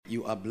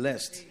You are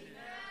blessed.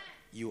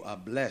 You are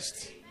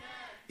blessed.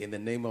 In the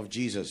name of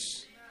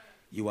Jesus.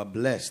 You are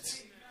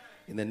blessed.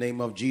 In the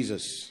name of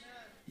Jesus.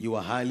 You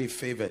are highly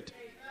favored.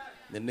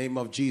 In the name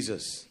of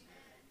Jesus.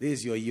 This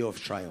is your year of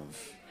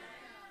triumph.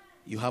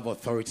 You have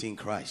authority in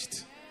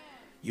Christ.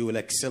 You will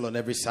excel on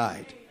every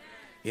side.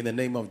 In the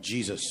name of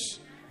Jesus.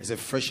 There's a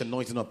fresh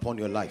anointing upon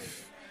your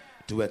life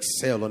to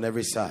excel on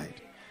every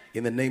side.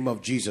 In the name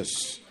of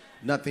Jesus.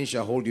 Nothing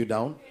shall hold you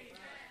down.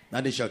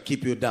 Nothing shall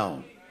keep you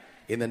down.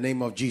 In the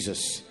name of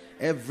Jesus.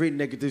 Every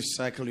negative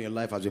cycle in your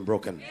life has been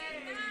broken.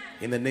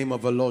 In the name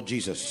of the Lord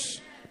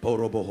Jesus.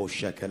 Randa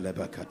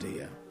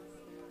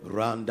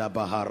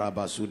bahara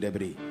basu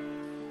debri.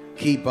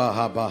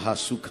 Kibaha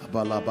bahasuka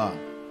balaba.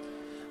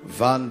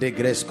 Vande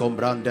gres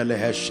combrande le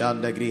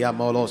heshande gria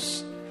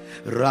molos.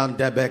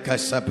 Rande beka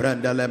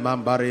saprende le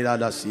mambarila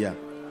dasia.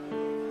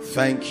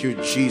 Thank you,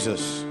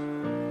 Jesus.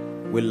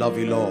 We love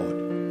you,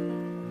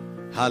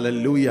 Lord.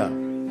 Hallelujah.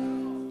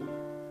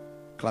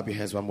 Clap your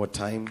hands one more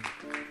time.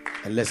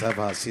 And let's have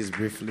our seats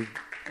briefly.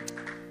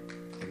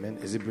 Amen.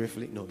 Is it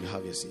briefly? No, you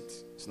have your seat.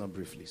 It's not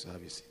briefly, so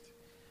have your seat.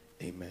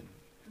 Amen.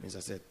 It means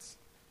I said,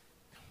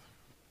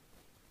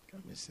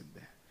 come and sit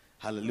there.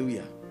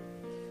 Hallelujah.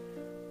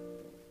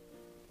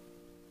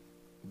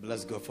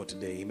 Bless God for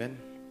today. Amen.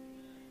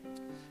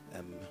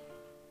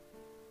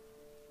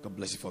 God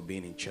bless you for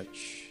being in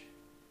church.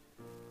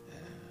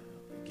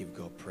 Give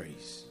God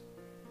praise.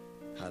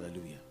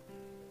 Hallelujah.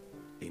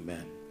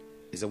 Amen.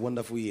 It's a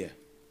wonderful year.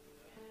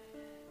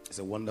 It's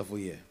a wonderful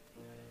year.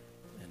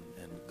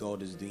 And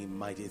God is doing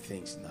mighty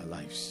things in our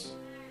lives.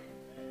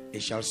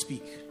 It shall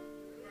speak.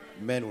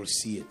 Men will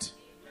see it.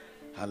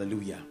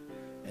 Hallelujah.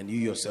 And you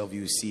yourself,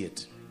 you see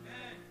it.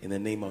 In the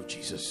name of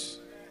Jesus.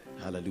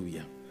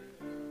 Hallelujah.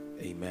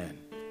 Amen.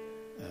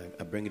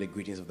 I bring the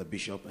greetings of the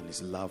bishop and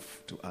his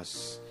love to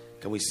us.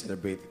 Can we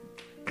celebrate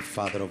the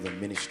father of the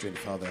ministry and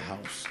the father of the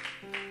house?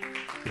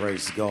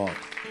 Praise God.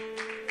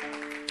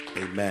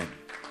 Amen.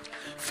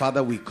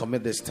 Father, we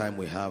commit this time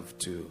we have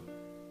to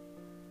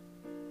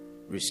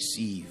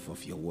receive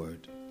of your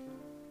word.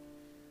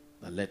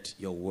 Now let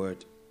your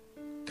word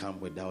come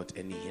without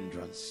any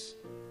hindrance.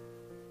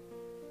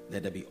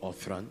 Let there be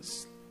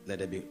utterance. Let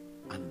there be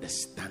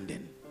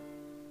understanding.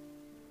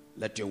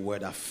 Let your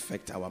word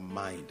affect our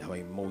mind, our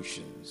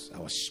emotions,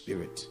 our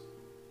spirit.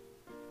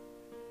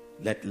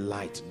 Let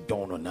light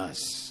dawn on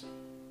us.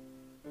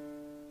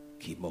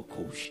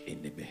 Kimokosh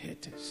in the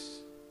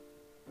behetes.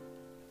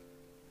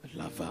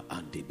 Lava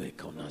andi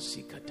bekona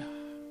sikata.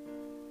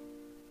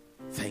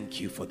 Thank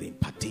you for the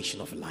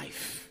impartation of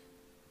life.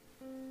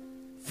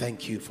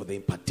 Thank you for the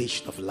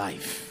impartation of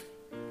life.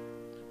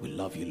 We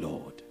love you,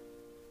 Lord.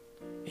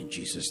 In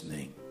Jesus'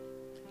 name.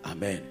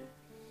 Amen.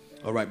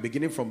 All right,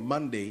 beginning from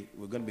Monday,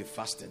 we're going to be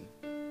fasting.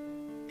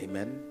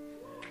 Amen.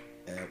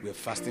 We're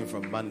fasting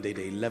from Monday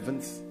the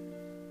 11th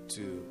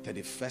to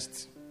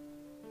 31st.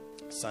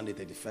 Sunday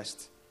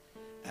 31st.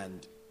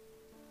 And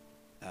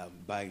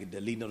by the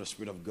leading of the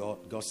Spirit of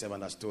God, God's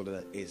servant has told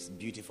us that it's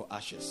beauty for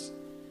ashes.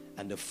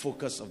 And the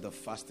focus of the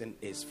fasting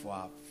is for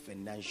our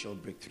financial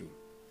breakthrough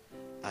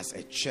as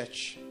a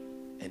church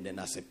and then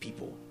as a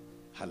people.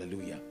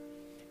 Hallelujah.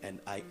 And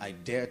I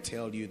dare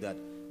tell you that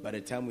by the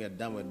time we are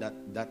done with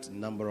that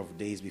number of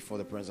days before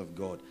the presence of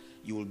God,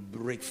 you will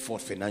break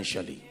forth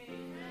financially.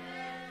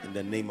 In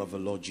the name of the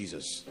Lord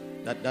Jesus.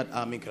 That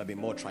army could have been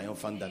more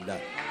triumphant than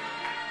that.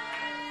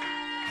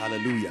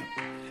 Hallelujah.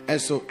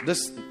 And so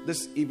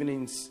this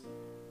evening's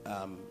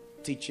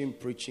teaching,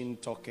 preaching,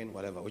 talking,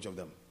 whatever, which of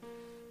them,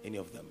 any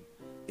of them,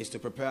 is to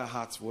prepare our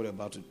hearts for what we're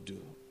about to do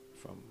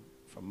from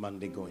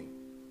Monday going.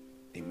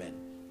 Amen.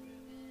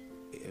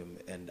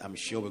 And I'm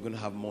sure we're going to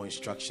have more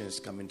instructions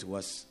coming to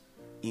us,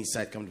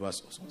 insight coming to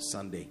us on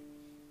Sunday,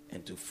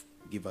 and to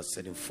give us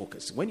certain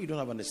focus. When you don't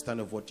have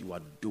understanding of what you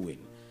are doing,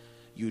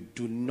 you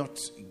do not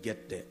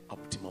get the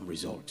optimum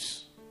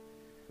results.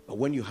 But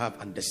when you have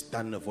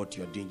understanding of what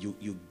you're doing,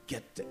 you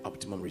get the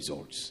optimum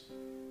results.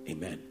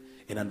 Amen.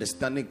 And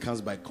understanding comes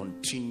by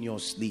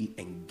continuously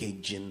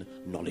engaging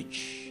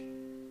knowledge.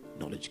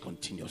 Knowledge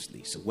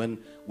continuously. So when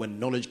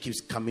knowledge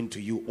keeps coming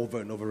to you over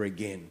and over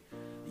again,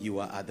 you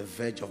are at the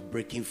verge of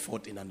breaking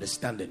forth in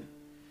understanding.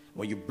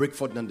 When you break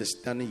forth in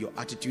understanding, your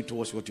attitude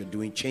towards what you're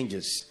doing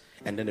changes.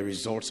 And then the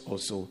results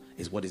also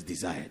is what is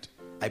desired.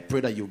 I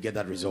pray that you get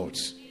that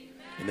results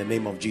in the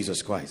name of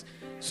Jesus Christ.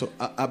 So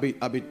I'm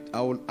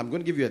going to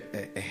give you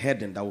a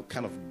heading that will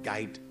kind of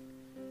guide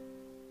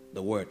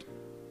the word.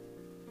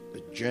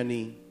 The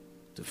journey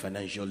to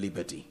financial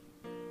liberty.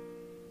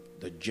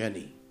 The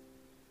journey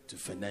to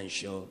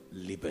financial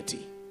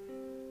liberty.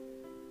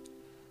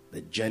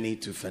 The journey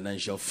to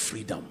financial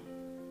freedom.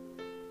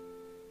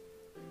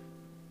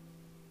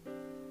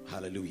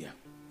 Hallelujah.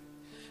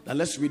 Now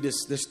let's read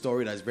this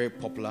story that is very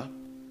popular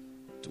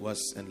to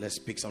us, and let's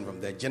pick some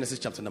from there. Genesis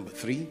chapter number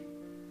 3.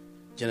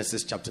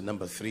 Genesis chapter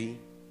number 3.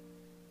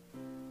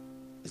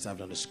 Let's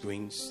have it on the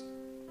screens.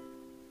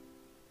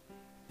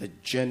 The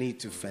journey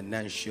to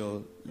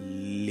financial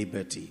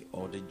liberty,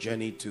 or the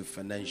journey to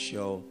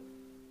financial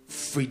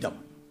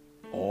freedom,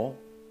 or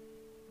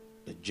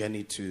the the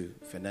journey to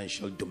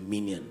financial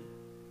dominion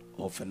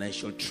or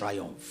financial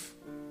triumph.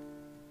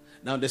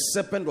 Now the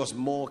serpent was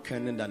more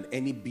cunning than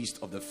any beast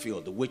of the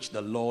field which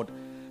the Lord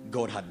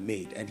God had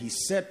made. And he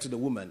said to the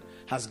woman,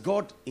 has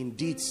God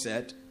indeed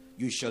said,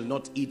 you shall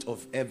not eat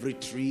of every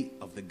tree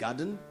of the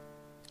garden?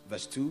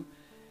 Verse 2.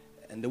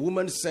 And the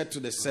woman said to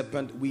the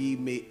serpent, we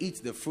may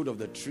eat the fruit of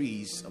the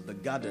trees of the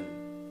garden.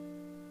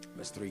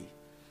 Verse 3.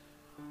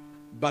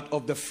 But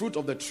of the fruit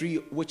of the tree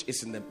which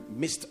is in the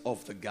midst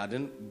of the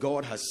garden,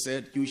 God has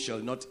said, you shall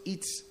not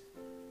eat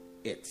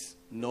it,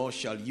 nor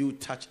shall you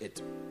touch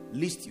it,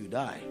 lest you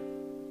die.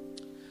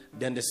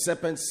 Then the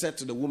serpent said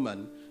to the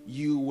woman,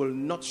 you will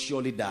not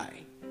surely die.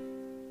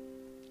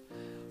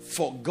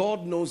 For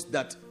God knows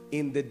that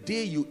in the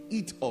day you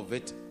eat of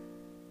it,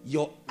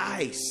 your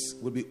eyes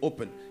will be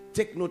opened.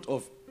 Take note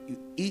of, you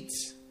eat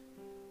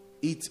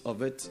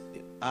of it,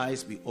 your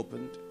eyes be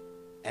opened,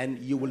 and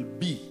you will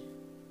be.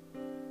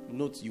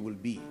 Note, you will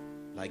be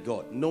like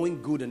God,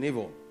 knowing good and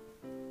evil.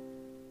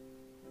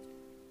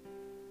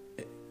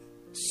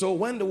 So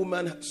when the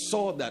woman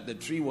saw that the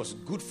tree was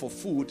good for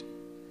food,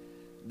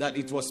 that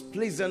it was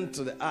pleasant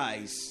to the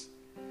eyes,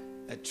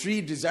 a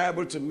tree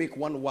desirable to make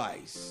one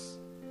wise,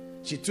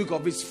 she took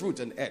of its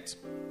fruit and ate.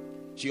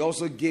 She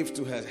also gave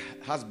to her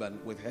husband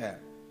with her,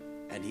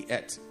 and he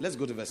ate. Let's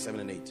go to verse 7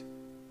 and 8.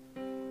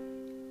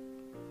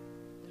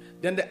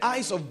 Then the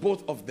eyes of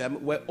both of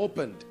them were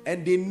opened,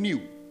 and they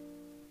knew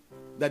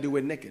that they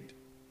were naked.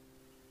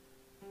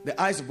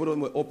 The eyes of both of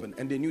them were opened,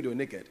 and they knew they were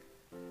naked.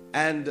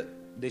 And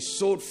they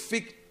sewed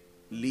fig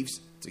leaves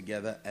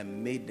together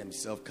and made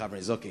themselves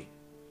coverings. Okay.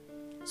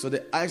 So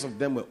the eyes of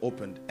them were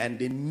opened, and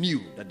they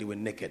knew that they were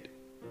naked.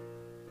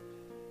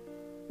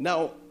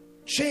 Now,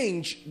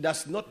 change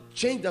does not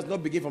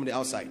begin from the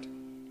outside.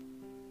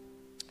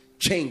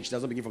 Change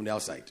does not begin from the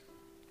outside.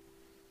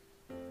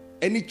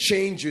 Any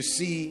change you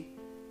see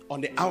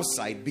on the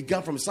outside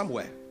began from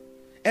somewhere.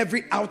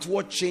 Every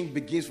outward change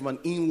begins from an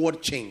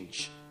inward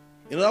change.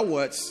 In other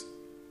words,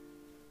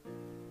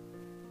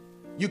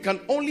 you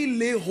can only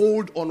lay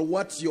hold on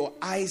what your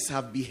eyes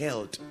have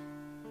beheld.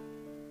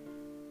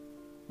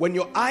 When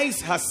your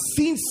eyes have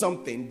seen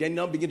something, then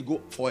now begin to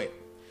go for it.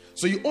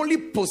 So you only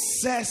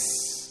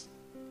possess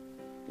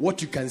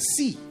what you can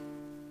see.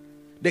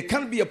 There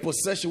can't be a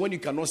possession when you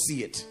cannot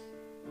see it.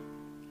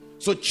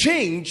 So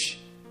change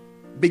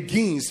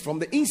begins from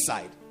the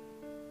inside.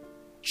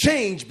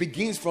 Change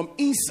begins from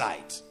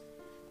inside.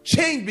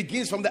 Change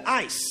begins from the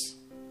eyes.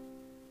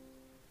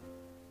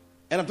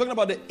 And I'm talking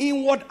about the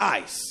inward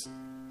eyes.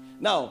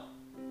 Now,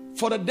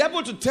 for the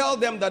devil to tell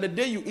them that the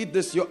day you eat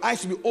this, your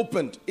eyes will be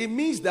opened, it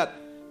means that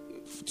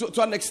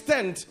to an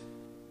extent,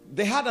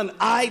 they had an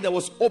eye that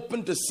was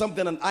open to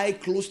something, an eye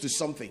closed to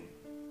something.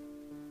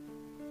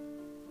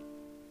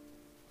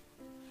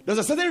 There's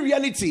a certain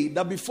reality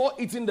that before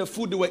eating the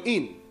food they were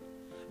in,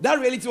 that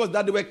reality was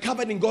that they were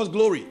covered in God's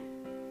glory.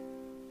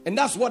 And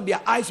that's what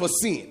their eyes were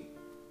seeing.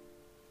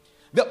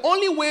 The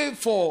only way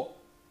for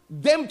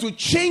them to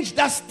change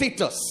that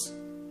status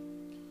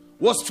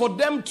was for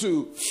them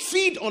to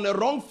feed on the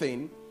wrong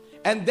thing,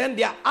 and then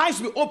their eyes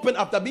will open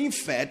after being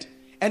fed,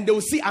 and they will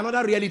see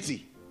another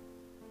reality.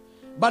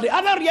 But the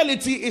other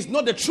reality is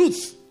not the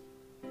truth.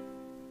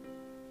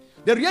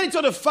 The reality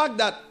of the fact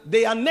that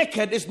they are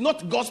naked is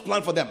not God's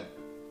plan for them.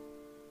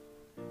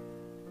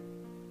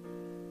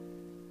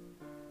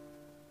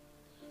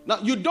 Now,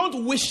 you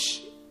don't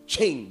wish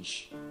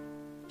change.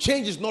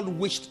 Change is not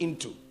wished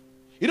into.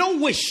 You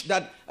don't wish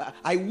that,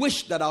 I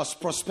wish that I was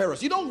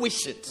prosperous. You don't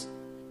wish it.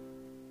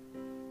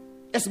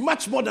 It's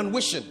much more than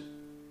wishing.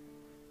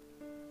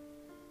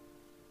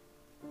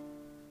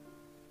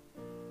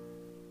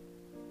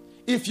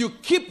 If you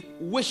keep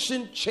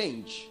wishing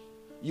change,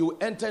 you will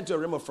enter into a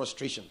realm of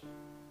frustration.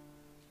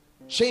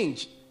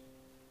 Change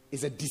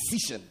is a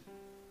decision.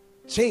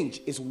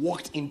 Change is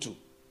walked into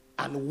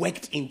and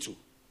worked into.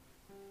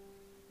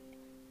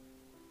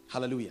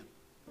 Hallelujah.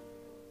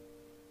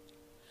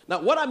 Now,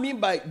 what I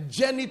mean by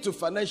journey to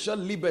financial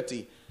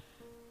liberty,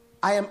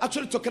 I am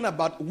actually talking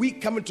about we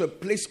coming to a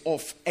place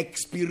of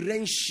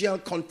experiential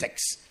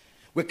context.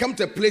 We come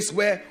to a place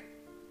where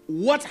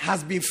what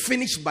has been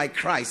finished by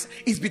Christ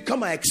is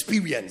become our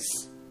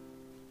experience.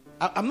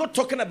 I'm not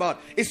talking about,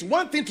 it's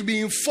one thing to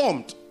be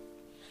informed,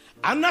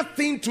 another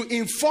thing to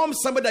inform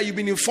somebody that you've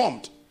been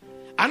informed,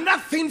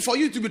 another thing for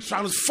you to be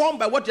transformed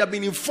by what you have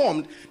been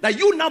informed, that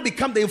you now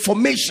become the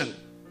information.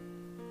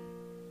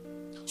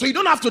 So you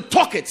don't have to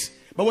talk it,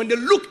 but when they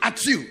look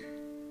at you,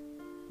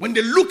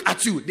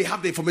 they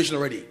have the information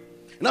already.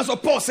 And that's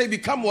what Paul said,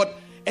 become what?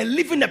 A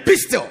living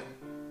epistle.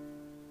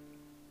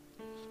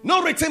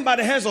 Not written by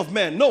the hands of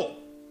men, no.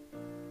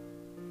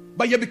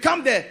 But you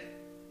become the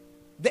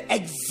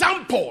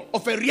example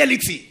of a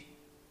reality.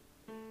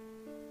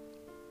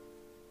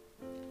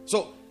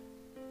 So,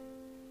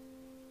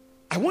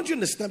 I want you to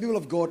understand, people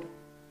of God,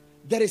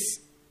 there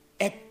is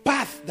a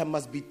path that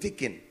must be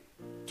taken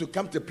to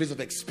come to a place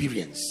of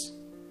experience.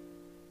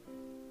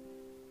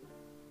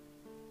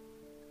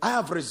 I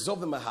have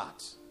resolved in my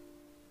heart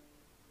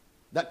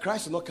that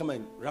Christ will not come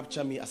and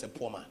rapture me as a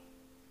poor man.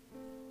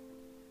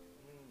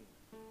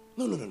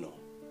 No.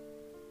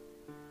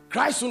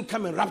 Christ won't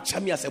come and rapture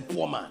me as a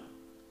poor man.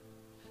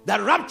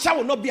 That rapture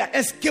will not be an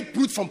escape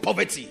route from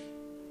poverty,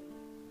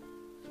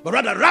 but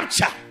rather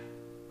rapture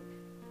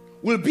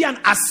will be an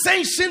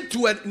ascension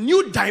to a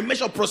new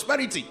dimension of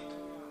prosperity.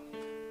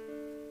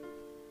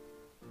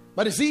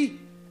 But you see,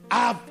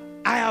 I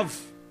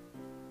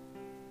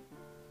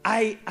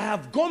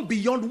have gone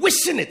beyond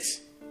wishing it.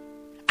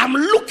 I'm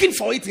looking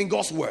for it in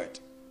God's word.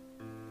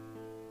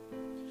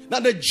 Now,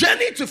 the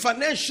journey to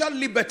financial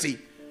liberty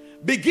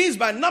begins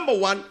by, number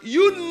one,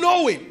 you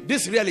knowing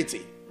this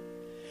reality,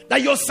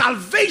 that your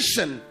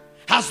salvation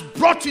has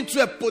brought you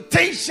into a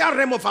potential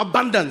realm of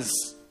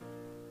abundance.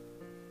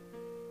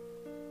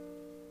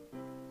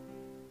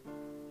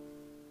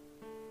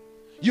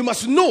 You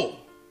must know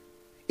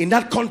in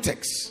that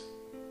context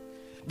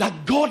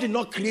that God did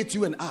not create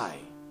you and I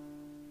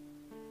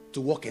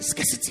to walk in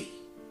scarcity.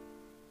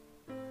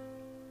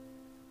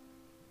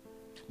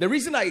 The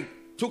reason I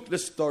took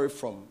this story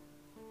from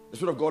the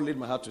Spirit of God led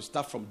my heart to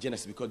start from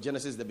Genesis, because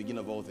Genesis is the beginning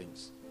of all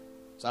things.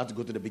 So I have to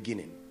go to the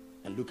beginning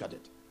and look at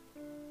it.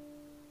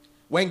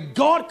 When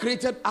God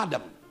created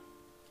Adam,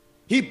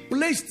 He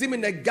placed him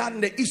in a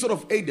garden, the east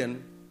of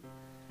Eden,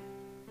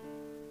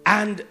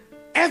 and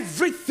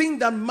everything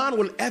that man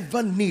will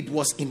ever need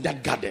was in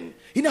that garden.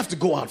 He didn't have to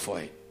go out for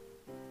it.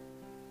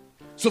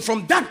 So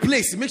from that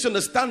place, it makes you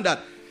understand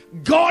that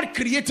God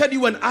created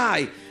you and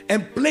I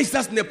and placed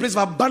us in a place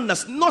of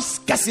abundance, not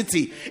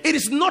scarcity. It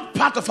is not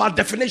part of our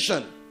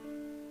definition.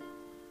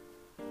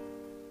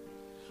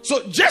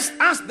 So just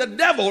as the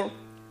devil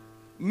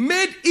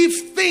made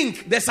Eve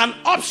think there's an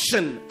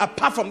option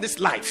apart from this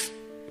life,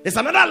 there's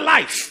another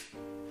life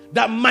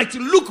that might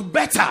look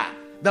better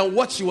than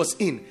what she was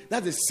in.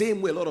 That's the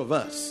same way a lot of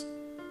us,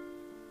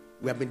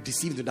 we have been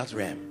deceived into that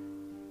realm.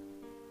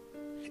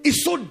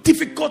 It's so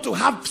difficult to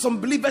have some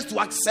believers to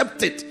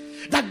accept it,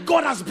 that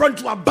God has brought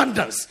to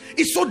abundance.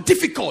 It's so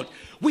difficult.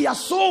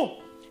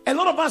 A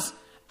lot of us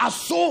are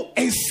so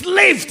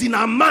enslaved in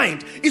our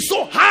mind. It's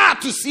so hard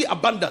to see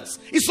abundance.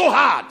 It's so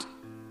hard.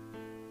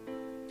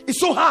 It's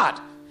so hard.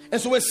 And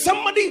so when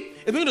somebody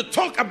is going to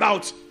talk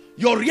about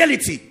your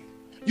reality,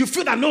 you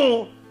feel that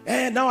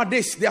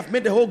nowadays they have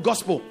made the whole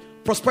gospel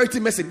prosperity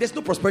message. There's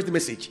no prosperity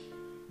message.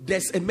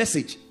 There's a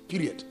message,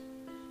 period.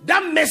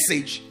 That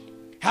message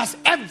has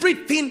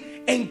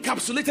everything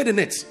encapsulated in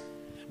it.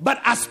 But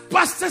as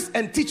pastors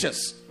and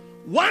teachers,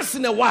 once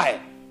in a while,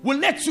 we'll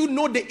let you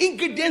know the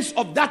ingredients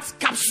of that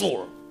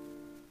capsule.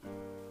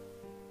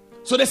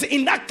 So they say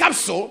in that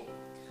capsule,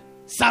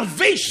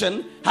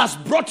 salvation has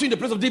brought you in the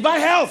place of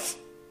divine health,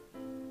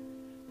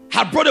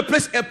 has brought a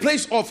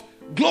place of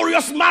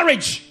glorious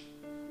marriage.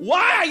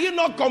 Why are you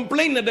not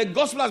complaining that the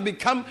gospel has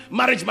become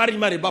marriage,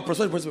 but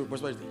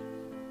prosperity?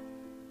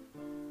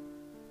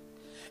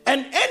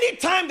 And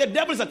anytime the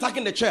devil is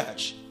attacking the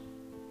church,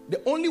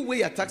 the only way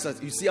he attacks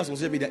us, you see us on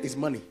social media, is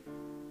money.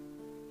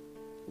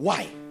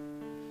 Why?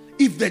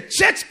 If the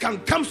church can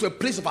come to a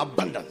place of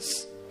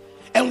abundance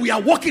and we are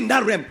walking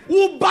that realm,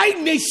 we'll buy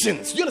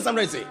nations. You understand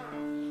what I say?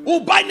 We'll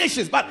buy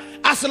nations. But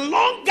as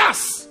long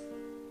as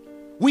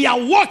we are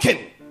walking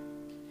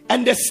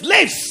and the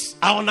slaves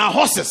are on our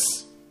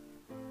horses,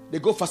 they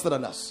go faster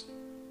than us.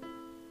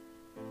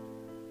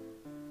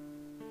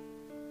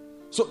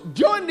 So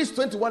during this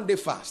 21-day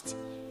fast,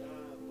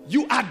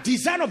 you are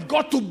designed of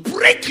God to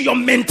break your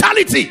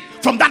mentality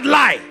from that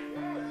lie.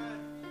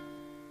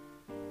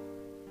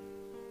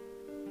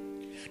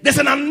 There's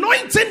an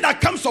anointing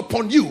that comes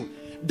upon you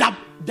that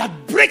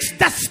breaks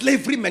that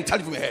slavery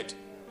mentality from your head.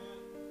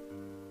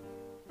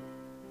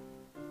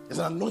 There's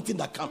an anointing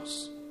that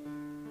comes.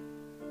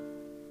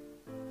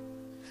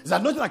 There's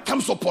an anointing that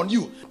comes upon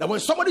you that when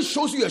somebody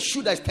shows you a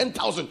shoe that is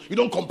 10,000, you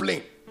don't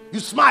complain.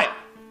 You smile.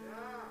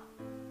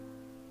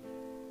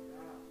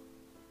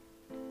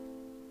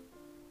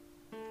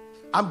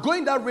 I'm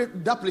going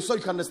that place so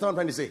you can understand what I'm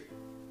trying to say.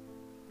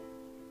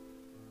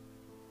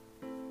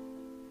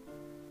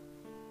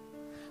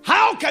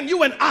 How can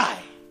you and I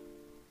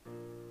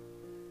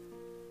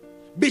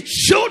be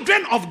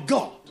children of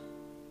God?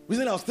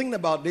 Recently I was thinking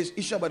about this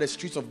issue about the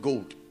streets of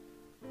gold.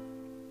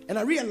 And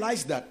I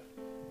realized that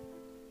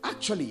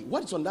actually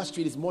what's on that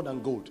street is more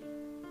than gold.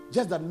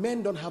 Just that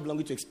men don't have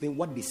language to explain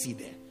what they see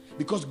there.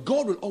 Because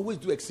God will always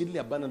do exceedingly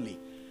abundantly,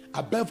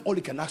 above all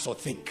you can ask or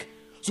think.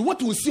 So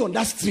what we see on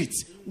that street,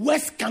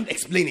 words can't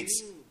explain it.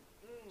 So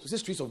it's the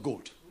streets of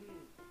gold.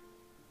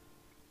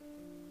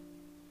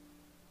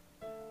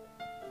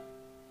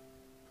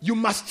 You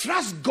must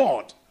trust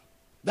God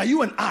that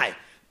you and I,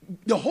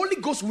 the Holy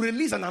Ghost will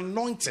release an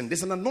anointing.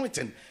 There's an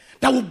anointing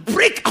that will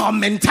break our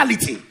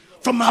mentality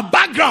from our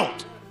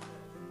background.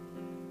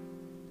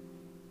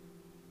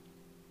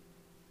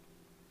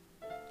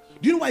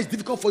 Do you know why it's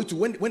difficult for you to,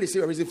 when they say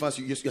you're raising fast,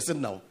 you're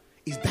saying now,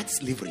 is that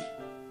slavery?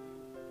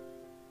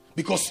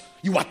 Because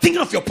you are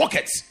thinking of your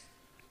pockets,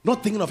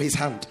 not thinking of his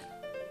hand.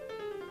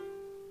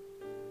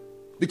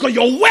 Because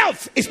your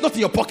wealth is not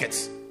in your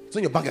pockets, it's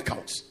in your bank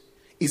accounts,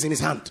 it's in his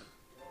hand.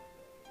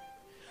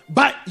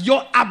 But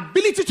your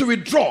ability to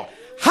withdraw,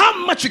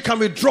 how much you can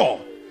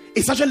withdraw,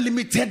 is actually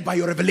limited by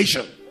your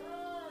revelation.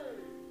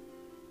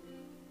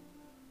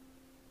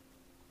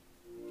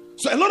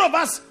 So a lot of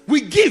us,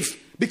 we give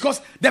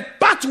because the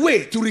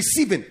pathway to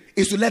receiving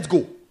is to let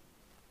go.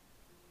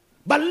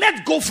 But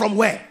let go from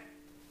where?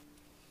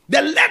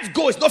 The let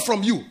go is not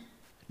from you.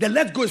 The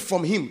let go is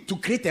from him to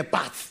create a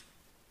path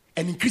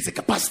and increase the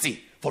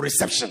capacity for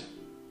reception.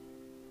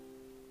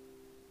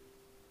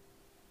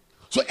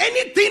 So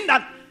anything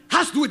that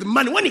has to do with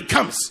money, when it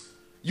comes,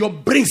 your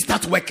brain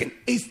starts working.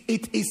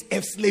 It is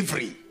a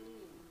slavery.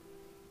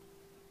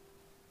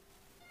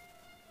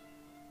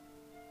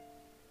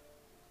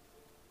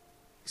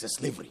 It's a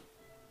slavery.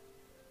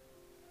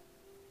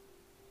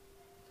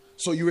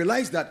 So you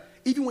realize that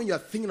even when you are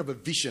thinking of a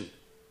vision,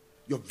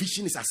 your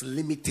vision is as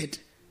limited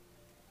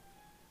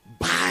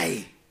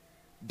by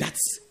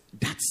that's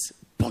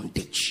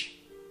bondage.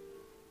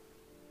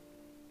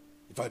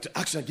 If I were to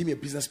ask you and give me a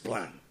business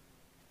plan,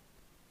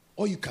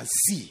 all you can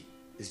see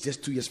is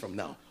just 2 years from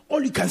now.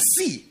 All you can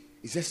see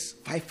is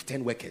just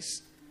 5-10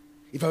 workers.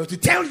 If I were to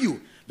tell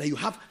you that you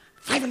have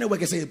 500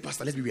 workers, say,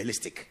 Pastor, let's be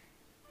realistic.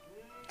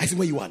 I see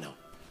where you are now.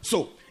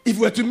 So, if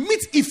we were to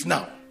meet Eve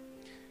now,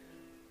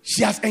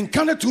 she has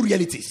encountered two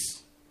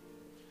realities.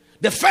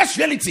 The first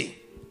reality,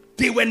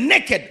 they were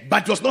naked,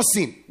 but it was not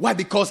seen. Why?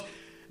 Because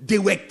they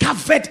were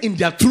covered in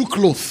their true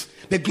clothes,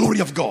 the glory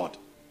of God.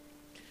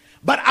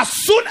 But as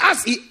soon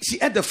as she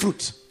ate the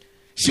fruit,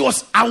 she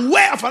was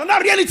aware of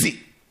another reality,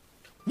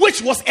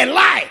 which was a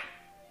lie.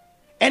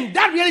 And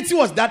that reality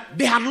was that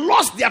they had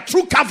lost their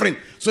true covering.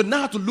 So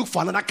now to look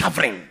for another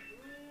covering.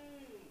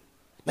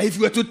 Now, if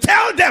you were to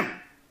tell them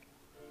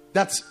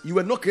that you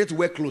were not created to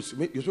wear clothes,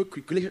 you were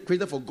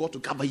created for God to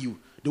cover you,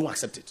 don't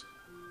accept it.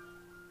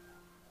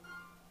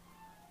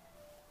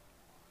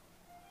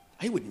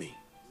 Are you with me?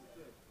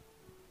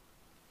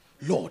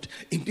 Lord,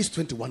 in these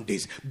 21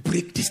 days,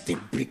 break this thing,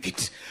 break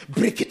it,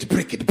 break it,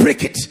 break it,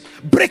 break it,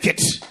 break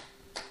it.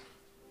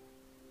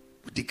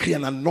 We decree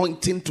an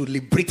anointing to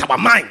liberate our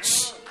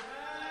minds.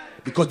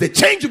 Because the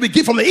change will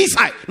begin from the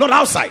inside, not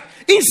outside.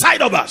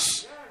 Inside of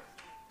us.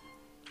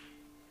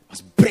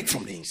 Must break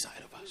from the inside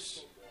of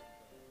us.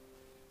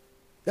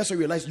 That's why you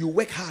realize you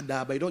work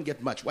harder, but you don't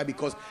get much. Why?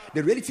 Because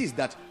the reality is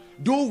that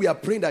though we are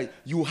praying that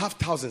you have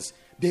thousands,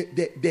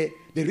 the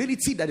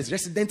reality that is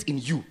resident in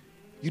you,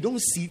 you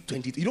don't see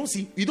 20, you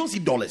don't see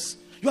dollars.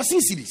 You are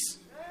seeing CDs.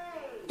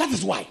 That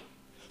is why.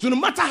 So no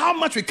matter how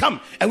much we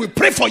come and we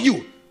pray for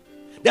you,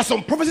 there are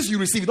some prophecies you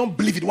receive, you don't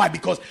believe it. Why?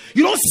 Because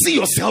you don't see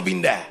yourself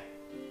in there.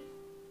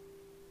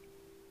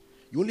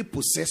 You only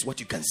possess what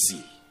you can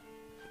see.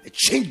 The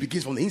change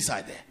begins from the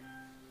inside there.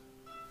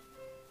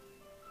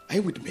 Are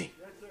you with me?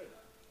 Yes, sir.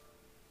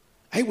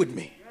 Are you with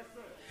me? Yes,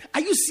 sir.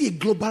 Are you see a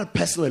global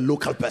person or a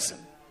local person?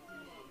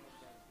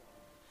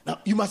 Now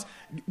you must,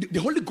 the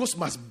Holy Ghost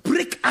must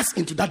break us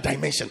into that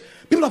dimension.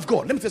 People of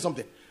God, let me tell you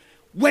something.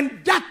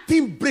 When that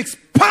thing breaks,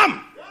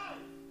 pam!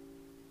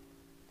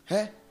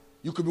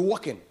 You could be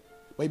walking,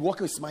 but you'll be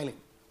walking with smiling.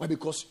 Why?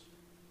 Because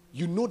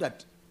you know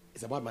that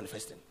it's about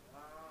manifesting.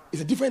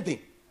 It's a different thing.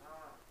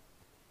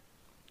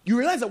 You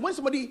realize that when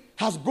somebody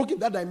has broken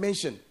that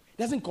dimension,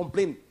 he doesn't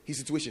complain his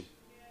situation.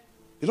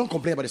 They don't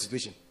complain about the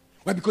situation.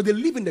 Why? Because they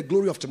live in the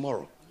glory of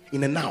tomorrow,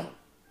 in the now.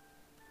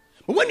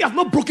 But when you have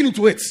not broken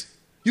into it,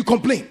 you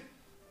complain.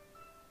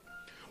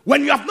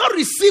 When you have not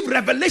received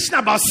revelation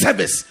about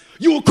service,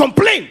 you will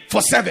complain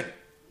for 7.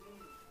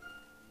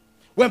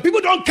 When people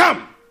don't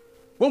come,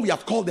 when we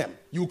have called them,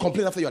 you will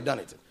complain after you have done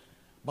it.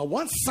 But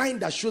one sign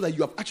that shows that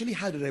you have actually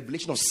had a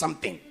revelation of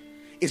something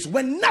is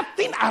when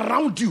nothing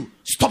around you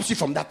stops you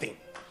from that thing.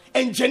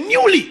 And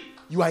genuinely,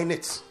 you are in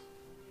it.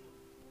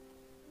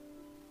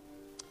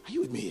 Are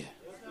you with me here?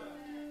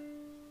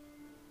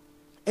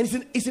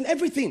 And it's in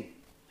everything.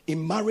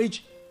 In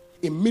marriage,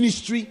 in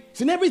ministry,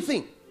 it's in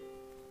everything.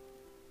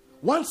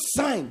 One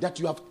sign that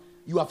you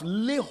have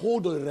laid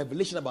hold of a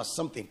revelation about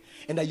something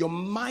and that your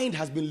mind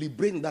has been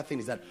liberated in that thing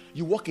is that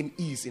you walk in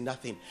ease in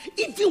that thing.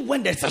 Even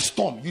when there's a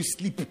storm, you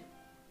sleep.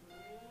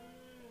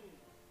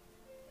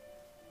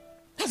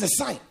 That's a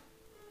sign.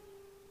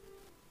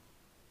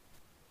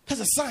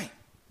 That's a sign.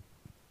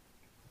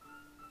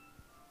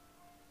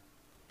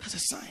 That's a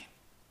sign.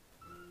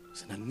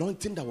 It's an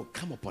anointing that will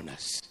come upon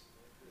us,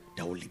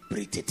 that will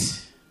liberate it.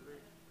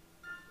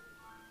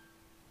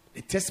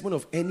 The testimony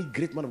of any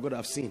great man of God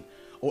I've seen,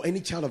 or any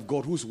child of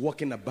God who's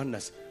walking in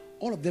abundance,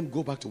 all of them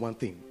go back to one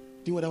thing.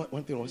 Do you know what that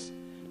one thing was?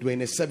 They were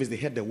in a service, they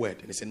heard the word,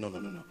 and they said,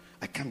 no,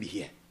 I can't be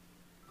here.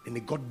 And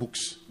they got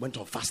books, went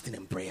on fasting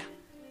and prayer,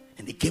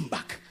 and they came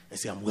back and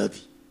said, I'm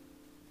wealthy.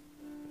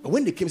 But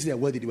when they came to say they're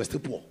wealthy, they were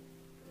still poor.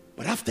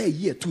 But after a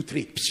year, 2,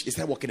 3, they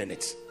started walking in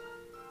it.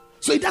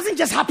 So it doesn't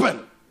just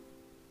happen.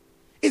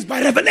 It's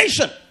by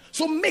revelation.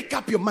 So make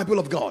up your mind, people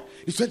of God.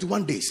 It's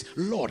 21 days.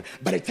 Lord,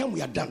 by the time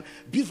we are done,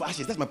 beautiful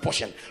ashes, that's my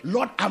portion.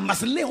 Lord, I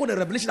must lay hold of a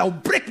revelation that will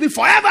break me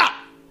forever.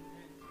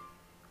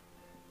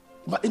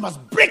 But it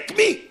must break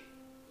me.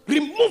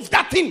 Remove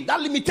that thing,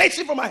 that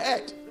limitation from my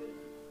head.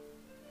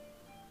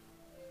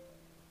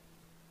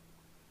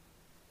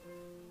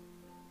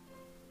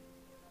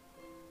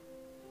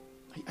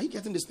 Are you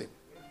getting this thing?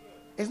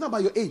 It's not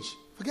about your age.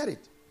 Forget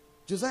it.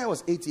 Josiah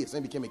was 8 years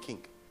when he became a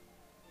king.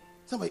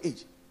 It's not by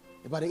age.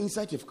 about the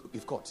insight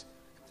you've got.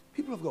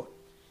 People of God,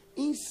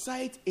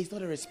 insight is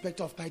not a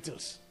respecter of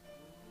titles.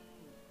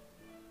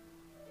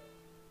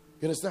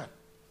 You understand?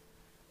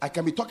 I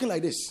can be talking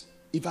like this.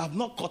 If I have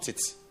not caught it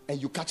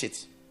and you catch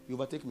it, you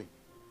overtake me.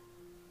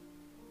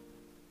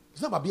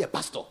 It's not about being a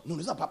pastor. No,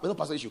 it's not a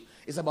pastor issue.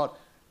 It's about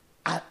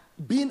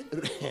being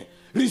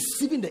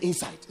receiving the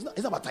insight. It's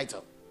not about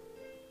title.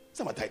 It's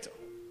not about title.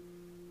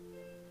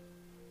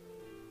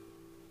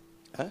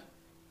 Huh?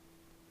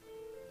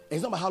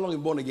 It's not about how long you're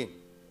born again.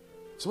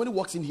 Somebody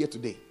walks in here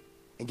today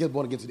and gets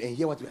born again today and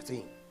hear what we are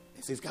saying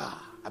and says,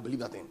 I believe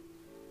that thing.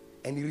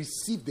 And he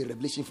received the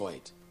revelation for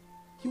it.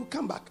 He will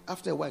come back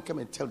after a while, come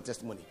and tell the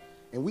testimony.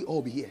 And we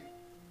all be here.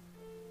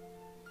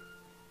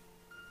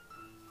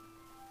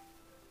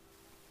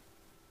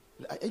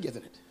 Are you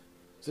getting it?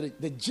 So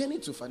the journey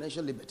to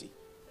financial liberty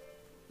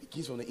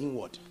begins from the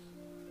inward.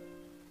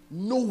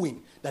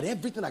 Knowing that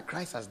everything that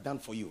Christ has done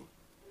for you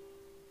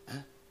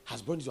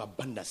has brought you to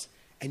abundance.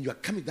 And you are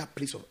coming to that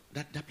place of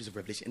that place of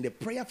revelation. And the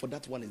prayer for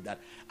that one is that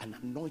an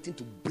anointing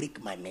to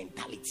break my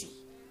mentality.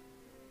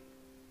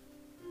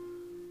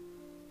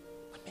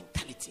 My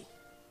mentality.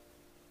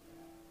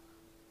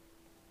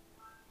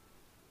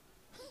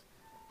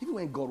 Even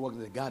when God walked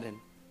in the garden,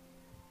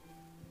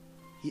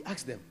 he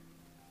asked them,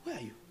 where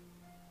are you?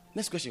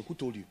 Next question, who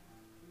told you?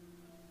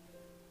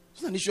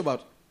 It's not an issue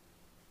about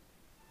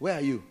where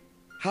are you?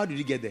 How did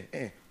you get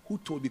there? Who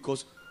told?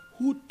 Because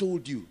who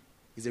told you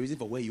is the reason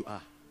for where you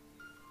are.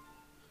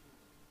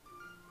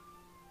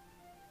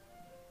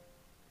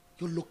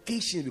 Your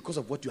location is because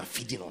of what you are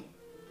feeding on.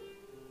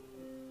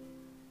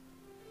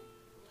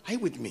 Are you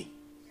with me?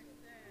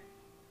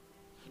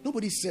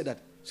 Nobody said that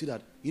you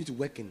need to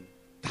work in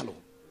tallow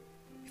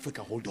if we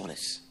can hold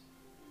honors.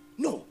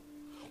 No.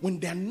 When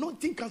the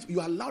anointing comes, you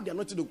allow the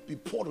anointing to be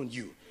poured on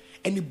you,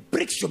 and it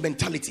breaks your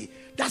mentality.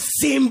 That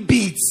same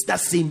beats.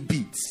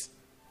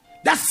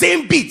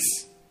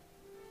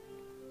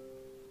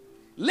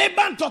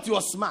 Laban thought he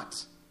was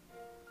smart.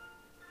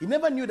 He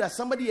never knew that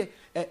somebody,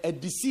 a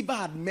deceiver,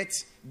 had met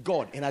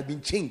God and had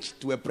been changed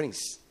to a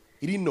prince.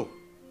 He didn't know.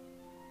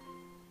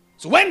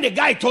 So when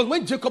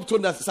Jacob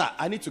told him, sir,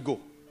 I need to go.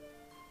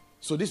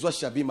 So this what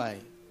shall be my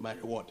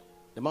reward.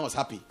 The man was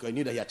happy because he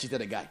knew that he had cheated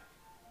the guy.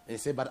 And he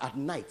said, but at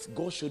night,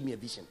 God showed me a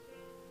vision.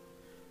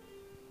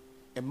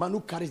 A man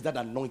who carries that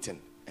anointing,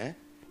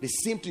 the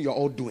same thing you're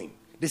all doing.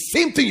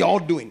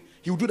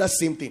 He will do that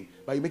same thing,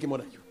 but you make him more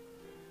than you.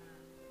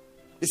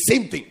 The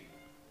same thing.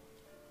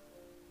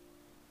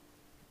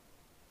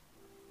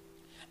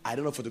 I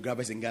don't know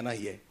photographers in Ghana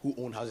here who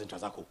own houses in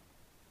Transaco.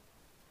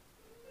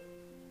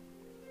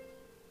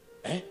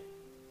 They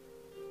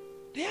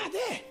are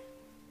there.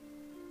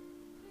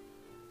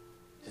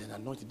 There's an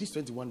anointing. These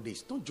 21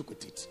 days, don't joke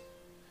with it.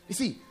 You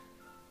see,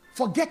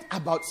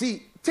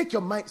 take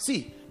your mind.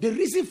 See, the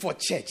reason for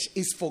church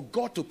is for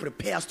God to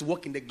prepare us to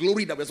walk in the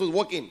glory that we're supposed to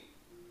walk in.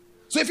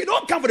 So if you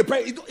don't come for the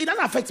prayer, it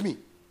doesn't affect me.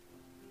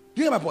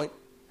 You hear my point?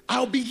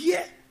 I'll be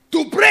here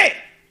to pray.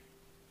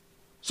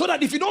 So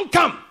that if you don't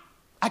come,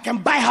 I can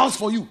buy a house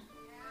for you.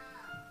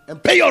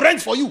 And pay your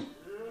rent for you.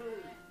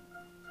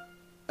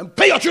 And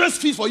pay your children's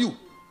fees for you.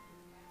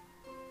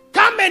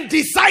 Come and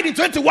decide in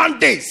 21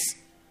 days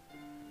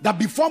that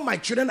before my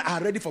children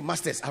are ready for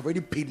masters, I've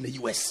already paid in the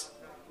US.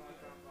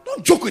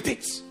 Don't joke with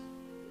it.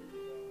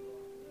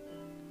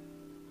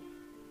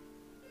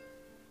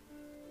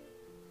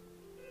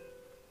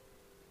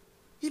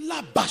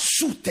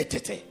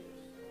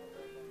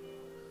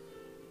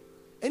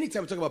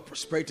 Anytime we talk about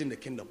prosperity in the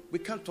kingdom, we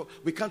can't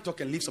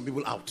talk and leave some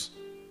people out.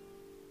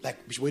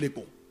 Like Bishop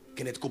Oyedepo,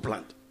 Kenneth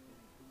Copeland.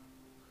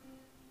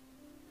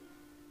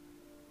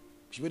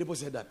 Bishop Oyedepo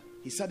said that.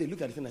 He said they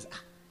looked at the thing and said,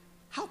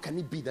 how can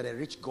it be that a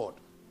rich God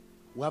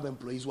will have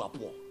employees who are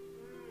poor?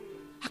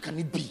 How can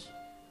it be?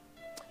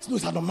 It's no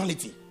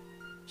abnormality.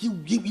 He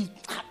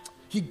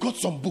got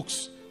some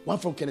books. One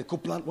from Kenneth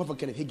Copeland, one from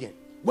Kenneth Hagin.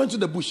 Went to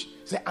the bush.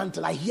 Said,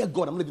 until I hear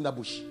God, I'm not in that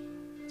bush.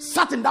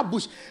 Sat in that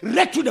bush,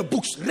 read through the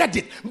books, read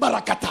it.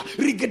 Barakata,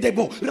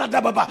 Rigedebo,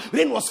 Radababa.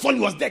 Rain was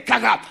falling, was there.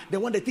 Kaga.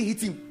 Then when the thing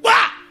hit him,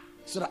 wah!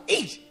 So that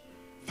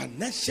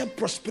financial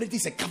prosperity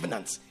is a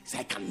covenant. He said,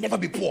 I can never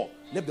be poor.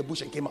 Left the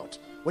bush and came out.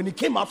 When he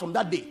came out from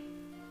that day,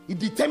 he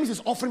determines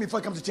his offering before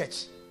he comes to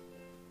church.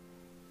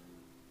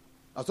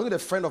 I was talking to a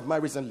friend of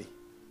mine recently.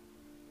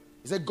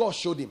 He said God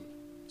showed him.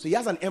 So he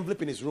has an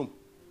envelope in his room.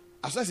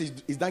 As soon as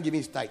he's done giving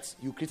his tithes,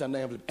 you create an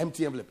envelope,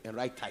 empty envelope, and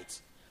write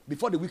tithes.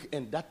 Before the week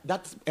end, that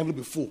envelope will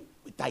be full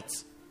with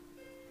tithes.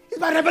 It's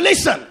by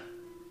revelation.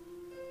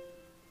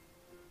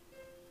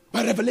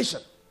 By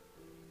revelation.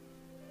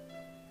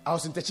 I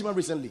was in Techima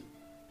recently.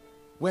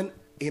 When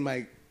in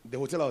the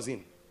hotel I was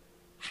in,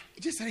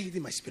 it just started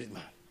hitting my spirit,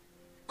 man.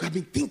 Because I've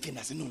been thinking,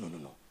 I said, no,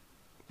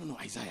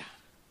 Isaiah.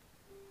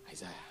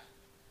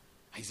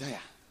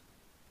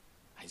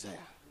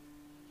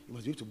 You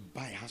must be able to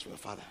buy a house for your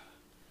father.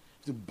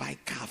 To buy a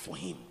car for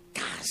him.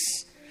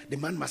 Cars. The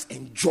man must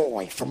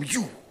enjoy from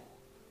you.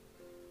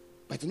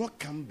 But do not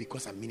come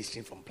because I'm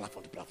ministering from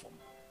platform to platform.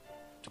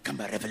 To come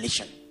by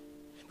revelation.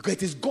 Because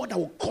it is God that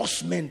will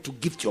cause men to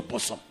give to your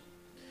bosom.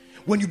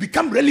 when you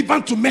become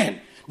relevant to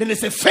men, then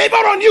there's a favor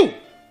on you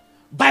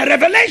by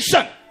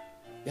revelation.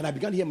 Then I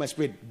began to hear my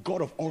spirit,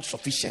 God of all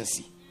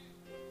sufficiency.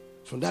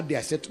 From that day,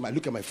 I said to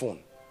look at my phone.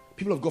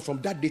 People of God,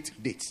 from that date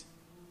to date,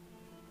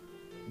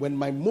 when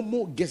my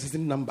Momo gets the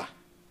number,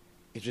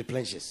 it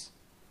replenishes.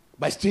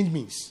 By strange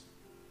means.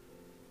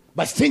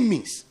 By strange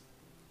means.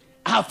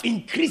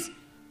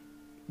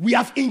 We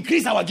have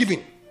increased our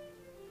giving.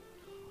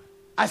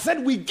 I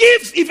said we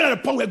give even at a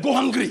point where we go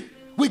hungry.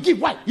 We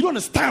give. Why? You don't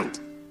understand.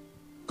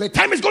 Because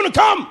time is going to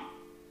come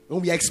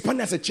when we are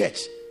expanding as a church.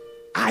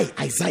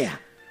 Isaiah,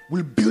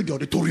 will build the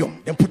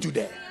auditorium and put you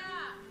there.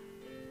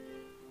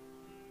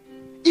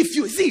 If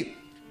you see,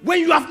 when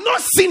you have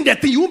not seen the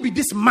thing, you won't be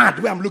this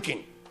mad where I'm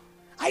looking.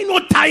 I'm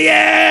not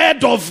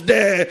tired of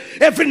the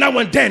every now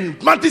and then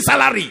monthly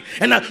salary,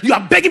 and you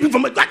are begging people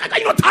for money. Are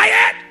you not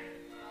tired?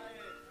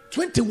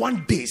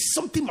 21 days,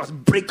 something must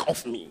break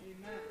off me.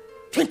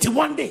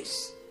 21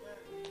 days.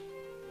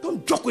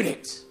 Don't joke with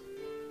it.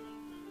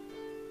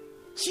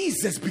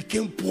 Jesus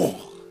became poor.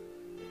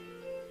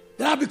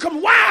 Then I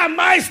become, why am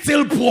I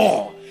still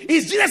poor?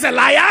 Is Jesus a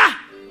liar?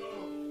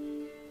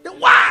 Then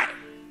why?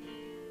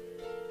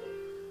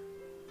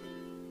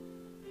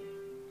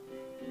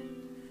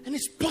 And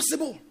it's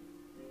possible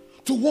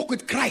to walk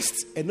with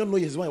Christ and not know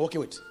He's the one you're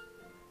walking with.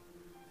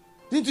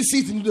 Didn't you see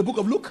it in the book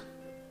of Luke?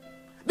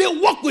 They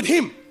walk with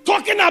Him,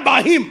 talking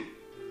about Him,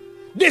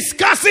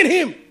 discussing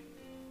Him.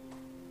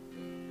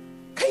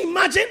 Can you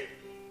imagine?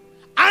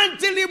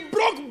 Until He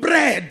broke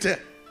bread. They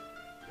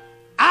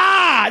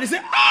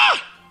say,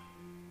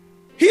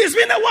 He's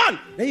been the one.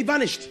 Then He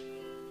vanished.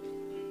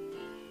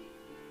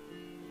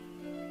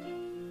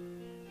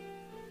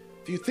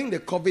 If you think the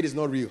COVID is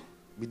not real,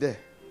 be there.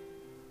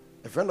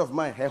 A friend of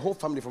mine, her whole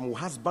family, from her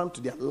husband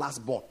to their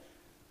last born,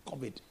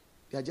 COVID,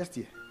 they are just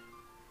here.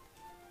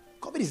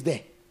 COVID is there.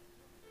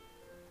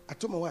 I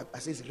told my wife, I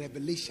said, it's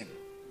revelation.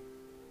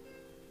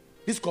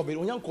 This COVID,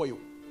 on young koyo.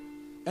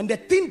 And the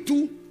thing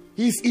too,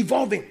 he's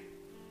evolving.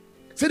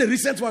 Say the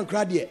recent one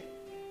cried here.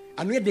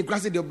 I know they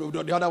grassed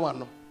the other one.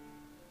 No?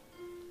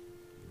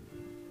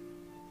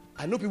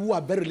 I know people who are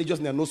very religious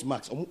in their nose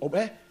masks.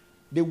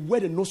 They wear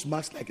the nose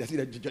masks like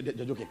they're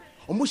joking.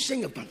 Almost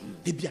saying about and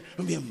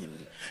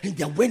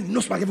they're wearing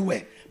nose mask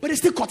everywhere, but they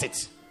still cut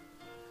it.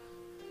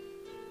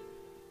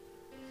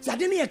 So I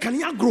didn't hear can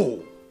you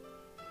grow?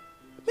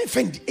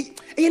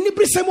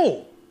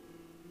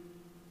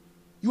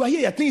 You are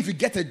here. I think if you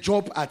get a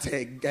job at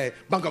a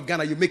Bank of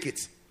Ghana, you make it.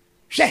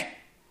 Share.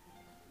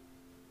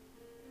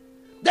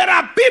 There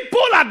are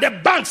people at the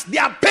banks. They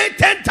are paying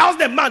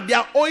 10,000 a month. They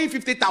are owing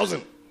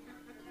 50,000.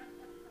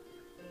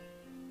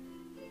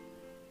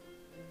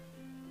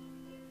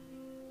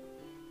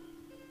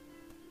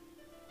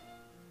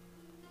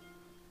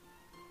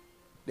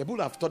 The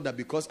people have thought that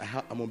because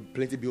I'm on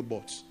plenty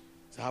billboards,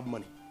 so I have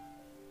money.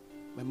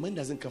 My money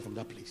doesn't come from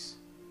that place.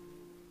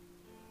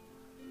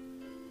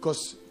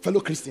 Because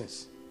fellow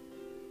Christians,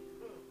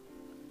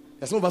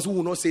 there's some of us who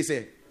will not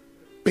say,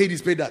 pay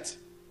this, pay that. So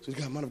you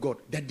go, man of God,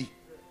 daddy.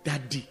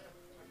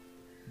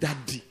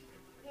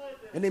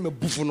 And name a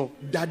buffono,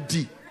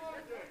 daddy.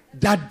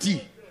 Then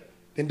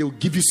they will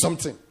give you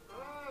something.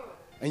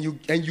 And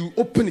you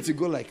open it, you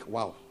go like,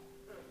 wow.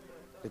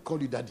 They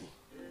call you daddy.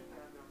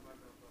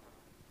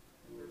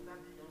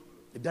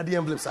 The daddy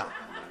envelope, sir.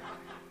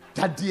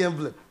 Daddy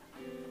envelope.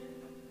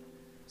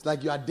 It's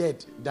like you are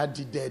dead.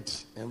 Daddy dead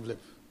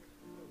envelope.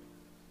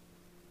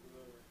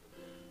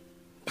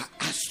 But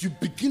as you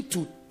begin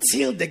to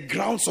till the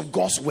grounds of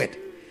God's word,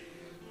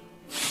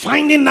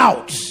 finding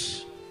out,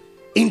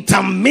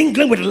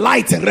 intermingling with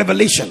light and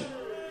revelation,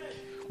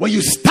 when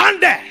you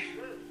stand there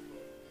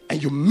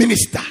and you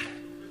minister,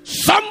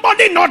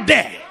 somebody not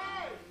there.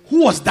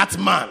 Who was that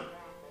man?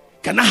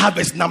 Can I have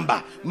his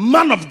number?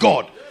 Man of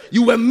God,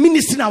 you were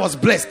ministering, I was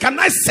blessed. Can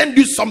I send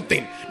you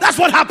something? That's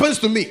what happens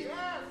to me.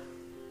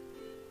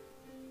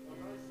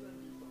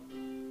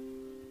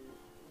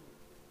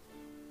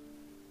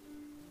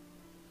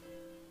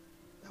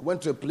 I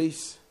went to a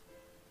place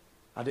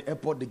at the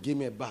airport. They gave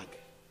me a bag.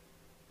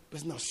 The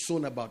person has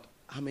shown about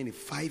how many?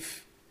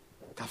 5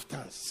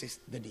 kaftans. 6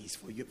 days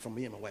for you, from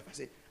me and my wife. I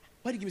said,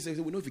 why did you give me? They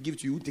said, we know if we give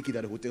it to you, we'll take it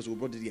at the hotel. So we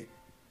brought it here.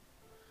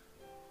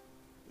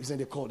 They said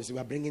they called. They said,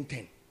 we are bringing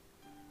 10.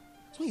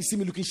 So when you see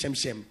me looking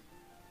shem,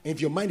 and if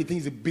your mind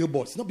thinks it's a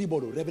billboard, it's not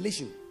billboard, though,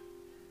 revelation.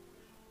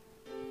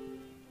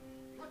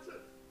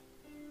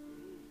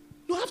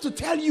 You have to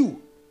tell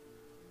you.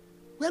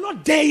 We're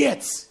not there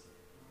yet.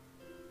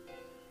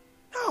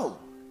 No.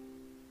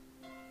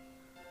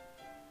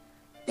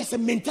 There's a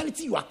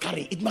mentality you are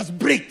carrying. It must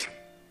break.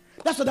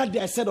 That's what that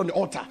day I said on the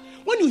altar.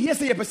 When you hear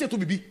say a person to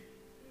be,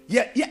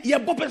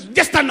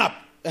 just stand up.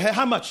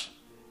 How much?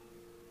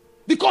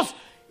 Because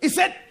he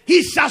said,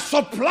 he shall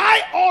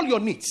supply all your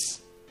needs.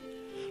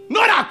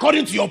 Not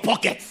according to your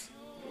pocket,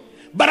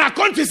 but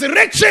according to his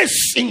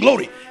riches in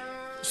glory.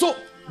 So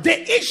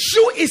the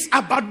issue is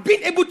about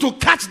being able to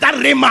catch that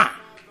rhema.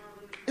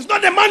 It's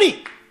not the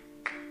money.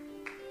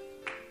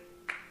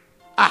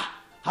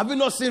 Have you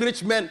not seen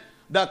rich men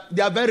that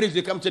they are very rich?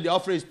 They come to the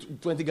offering is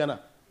 20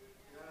 Ghana.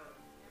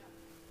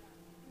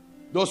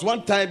 There was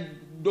one time,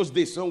 those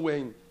days, somewhere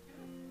in,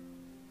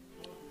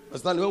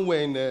 when we were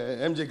in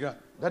MJ Grant,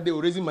 that they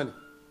were raising money,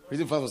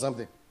 raising funds or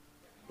something.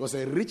 There was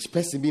a rich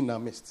person in our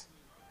midst.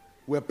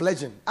 We were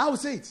pledging. I will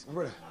say it, my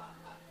brother.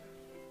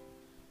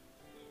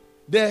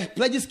 The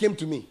pledges came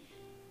to me.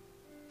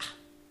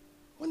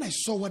 When I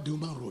saw what the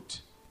woman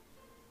wrote,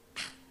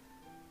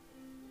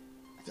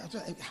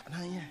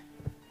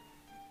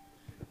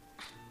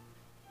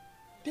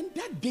 then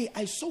that day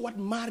I saw what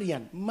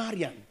Marian,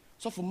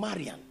 so for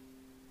Marian.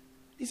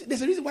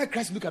 There's a reason why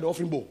Christ looked at the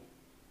offering bowl.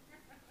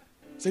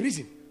 There's a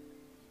reason.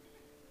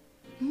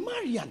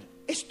 Marian,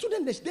 a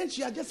student, then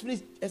she had just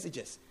finished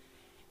SHS.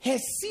 Her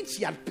seed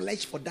she had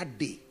pledged for that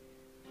day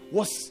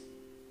was,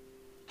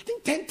 I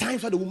think, 10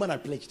 times what the woman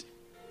had pledged.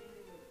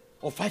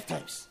 Or 5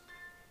 times.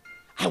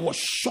 I was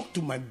shocked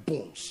to my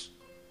bones.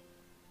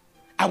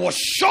 I was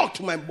shocked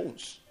to my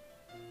bones.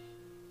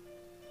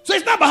 So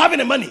it's not about having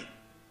the money.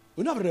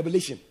 We don't have a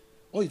revelation.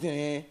 Oh, you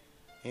think,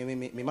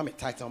 my mama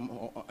tight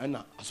and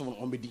I saw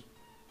on bedi.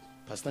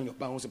 Pastor, your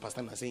parents,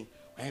 pastor, are saying,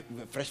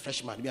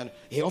 fresh man,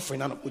 he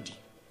offering an odi.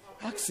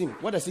 Ask him,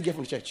 what does he get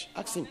from the church?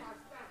 Ask him.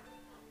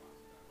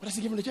 What does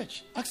he get from the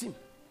church? Ask him.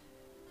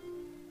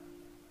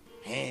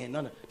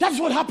 No. That's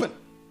what happened.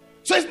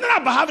 So it's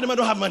not about having the money,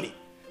 don't have money.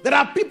 There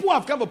are people who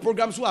have come for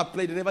programs who have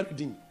played, they never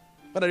redeemed.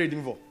 What are they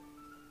redeeming for?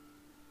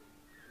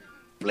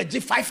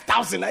 Pledge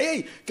 5,000.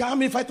 Hey, how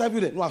many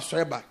 5,000? No, I'm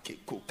sorry about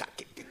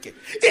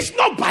it's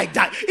not by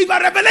that. It's by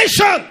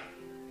revelation.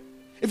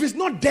 If it's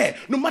not there,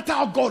 no matter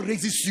how God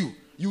raises you,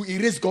 you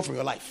erase God from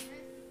your life.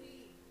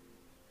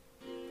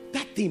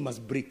 That thing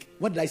must break.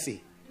 What did I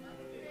say?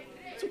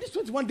 So this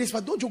 21 days,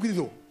 but don't joke with it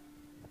though.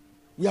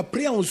 We are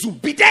praying on Zoom.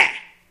 Be there.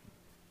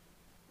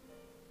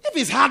 If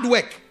it's hard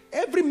work,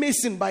 every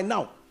Mason by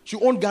now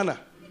should own Ghana.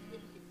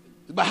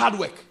 It's by hard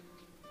work.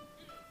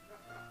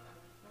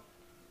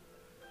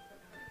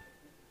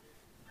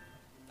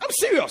 I'm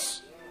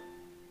serious.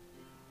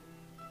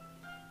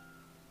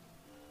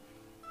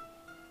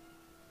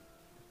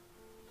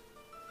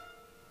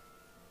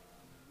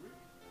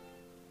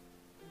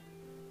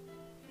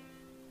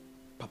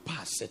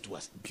 Papa said to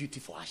us, beauty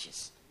for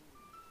ashes.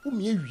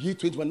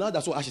 Now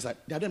that's what ashes are.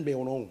 They don't be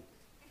on.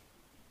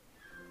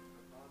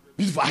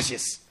 Beauty for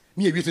ashes.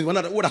 Me, that's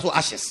what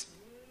ashes.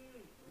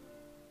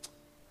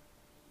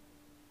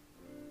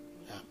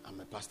 Yeah, I'm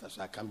a pastor,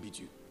 so I can't beat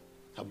you.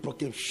 I've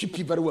broken ship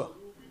you very well.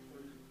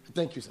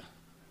 Thank you, sir.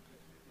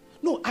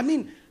 No, I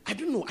mean, I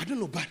don't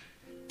know, but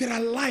there are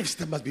lives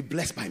that must be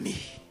blessed by me.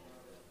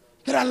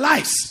 There are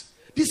lives.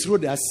 This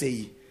road, they are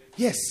saying,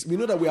 yes, we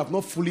know that we have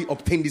not fully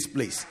obtained this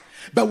place,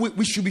 but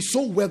we should be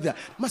so well there.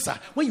 Master,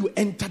 when you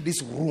enter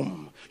this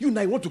room, you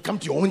now want to come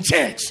to your own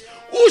church.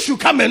 Who should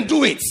come and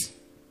do it?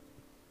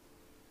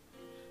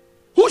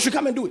 Who should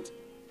come and do it?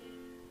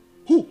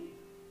 Who?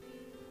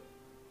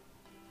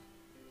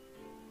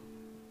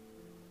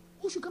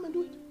 Who should come and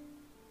do it?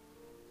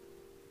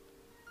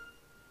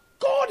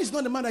 God is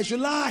not the man that should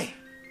lie.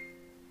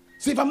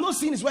 So if I'm not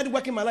seeing his word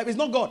work in my life, it's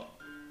not God.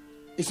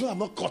 It's not I'm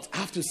not caught. I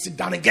have to sit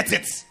down and get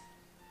it.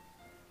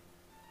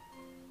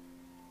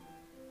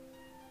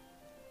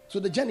 So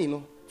the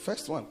journey,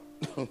 first one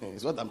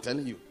is what I'm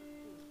telling you.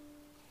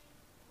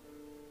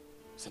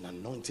 It's an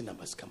anointing that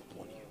must come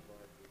upon you.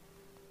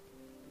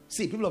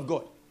 See, people of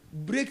God,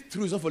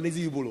 breakthrough is not for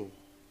lazy people.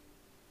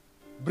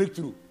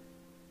 Breakthrough.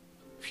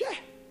 Yeah.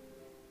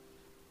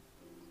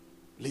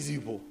 Lazy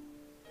people.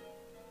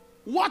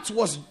 What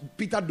was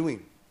Peter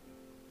doing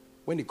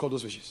when he caught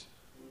those fishes?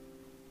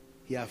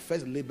 He had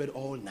first labored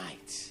all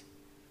night,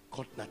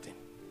 caught nothing.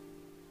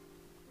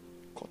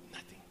 Caught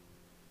nothing.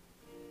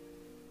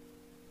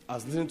 I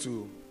was listening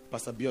to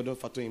Pastor Biodun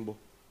Fatoyimbo,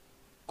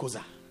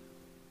 Koza,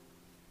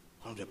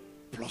 one of the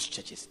plus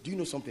churches. Do you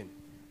know something?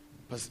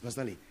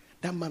 Personally,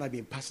 that man had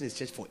been pastoring his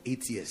church for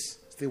 8 years.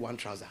 Still one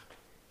trouser.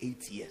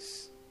 8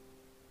 years.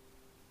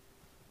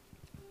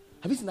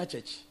 Have you seen that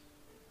church?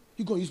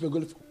 You go use my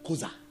goal for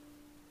Koza.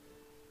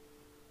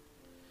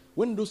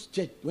 When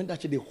that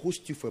church they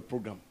host you for a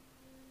program,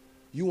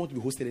 you want to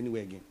be hosted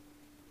anywhere again.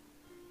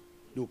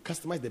 They will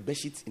customize the bed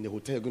sheets in the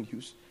hotel you're going to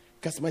use,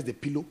 customize the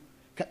pillow.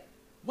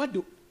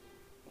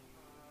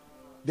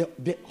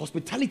 The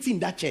hospitality in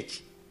that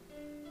church.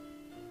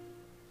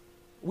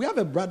 We have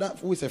a brother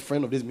who is a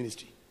friend of this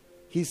ministry.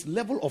 His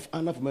level of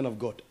honor for men of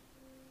God.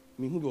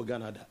 I mean, who will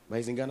Ghana that? But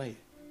he's in Ghana here.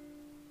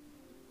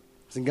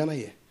 He's in Ghana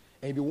here.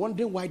 And you'll be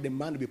wondering why the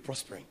man will be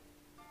prospering.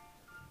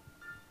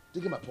 Do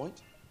you get my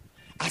point?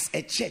 As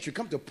a church, you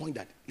come to a point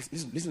that,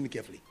 listen to me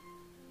carefully.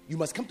 You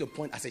must come to a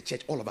point as a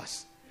church, all of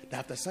us, that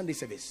after Sunday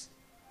service,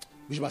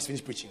 Bishop has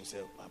finished preaching.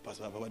 So,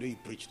 Pastor, why do you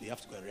preach? You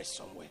have to go and rest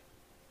somewhere.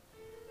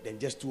 Then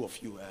just 2 of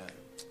you,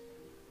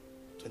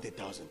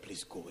 20,000,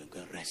 please go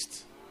and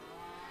rest.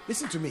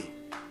 Listen to me.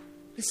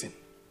 Listen.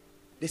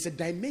 There's a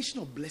dimension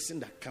of blessing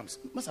that comes.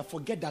 You must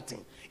forget that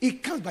thing.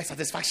 It comes by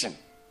satisfaction.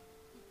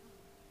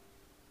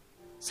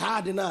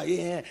 Papa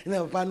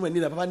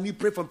need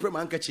pray from prayer my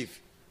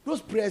handkerchief.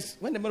 Those prayers,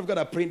 when the men of God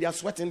are praying, they are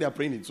sweating, they are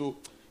praying it. So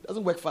it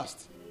doesn't work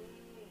fast.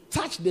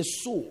 Touch the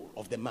soul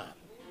of the man.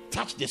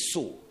 Touch the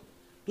soul.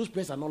 Those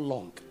prayers are not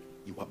long.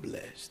 You are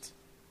blessed.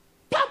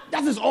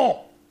 That is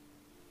all.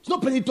 It's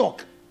not penny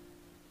talk.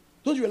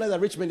 Don't you realize that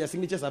rich men, their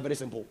signatures are very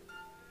simple?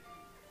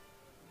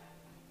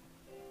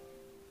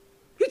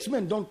 Rich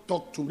men don't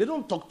talk too. They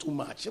don't talk too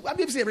much. Have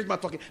you ever seen a rich man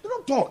talking? They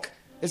don't talk.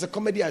 There's a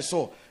comedy I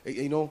saw.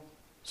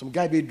 Some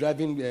guy be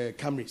driving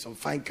Camry, some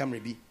fine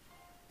Camry be,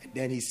 and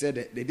then he said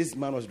that this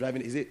man was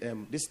driving. Is it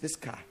this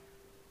car?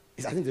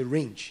 It's, I think, the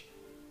Range,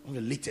 one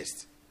of the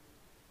latest.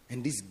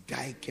 And this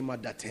guy came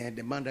out that time.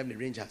 The man driving the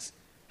Range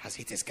has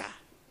hit his car.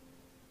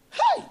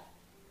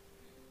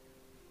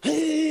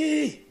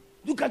 Hey,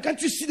 look!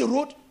 Can't you see the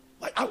road?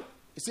 Like,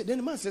 he said. Then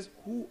the man says,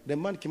 "Who?" The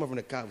man came up from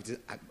the car with his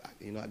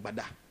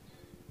Agbada.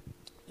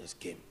 Just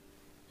came,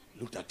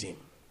 looked at him.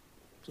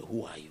 So,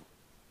 who are you?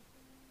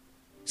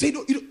 Say,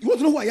 you want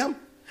to know who I am?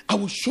 I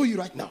will show you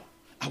right now.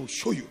 I will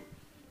show you.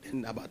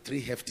 Then about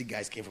 3 hefty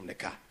guys came from the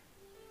car.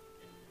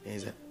 And he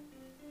said,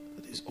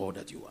 that is all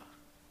that you are.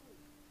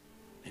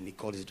 And he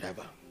called his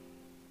driver.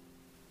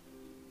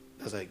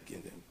 That's like,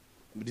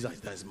 this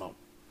is his mouth.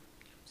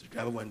 So the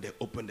driver went there,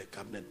 opened the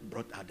cabinet,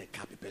 brought out the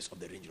car papers of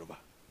the Range Rover.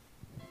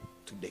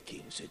 Took the key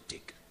and said,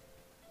 take.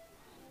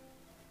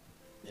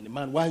 And the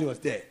man, while he was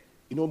there,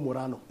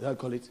 Morano, that's how I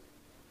call it.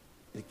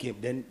 They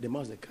came. Then the man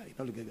was the car.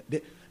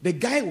 The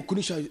guy who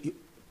couldn't show you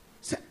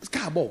said,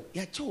 Scarborough,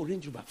 yeah,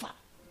 Range Rover far.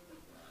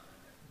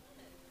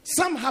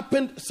 Some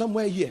happened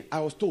somewhere here,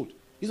 I was told.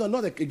 He's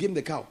another gave him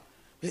the cow.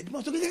 The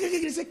man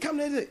said, come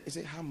there. He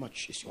said, how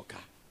much is your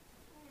car?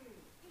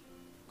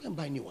 Go and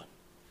buy a new one.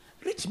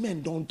 Rich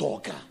men don't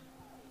talk.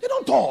 They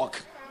don't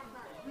talk.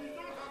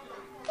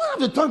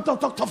 Don't have to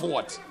talk tough for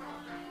what?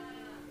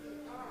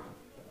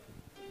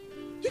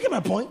 You get my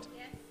point?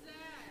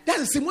 That's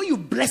the same when you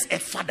bless a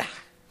father.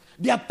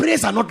 Their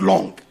prayers are not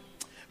long,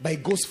 but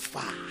it goes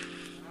far.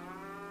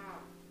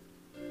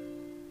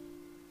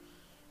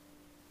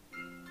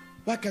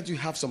 Why can't you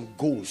have some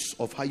goals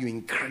of how you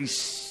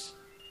increase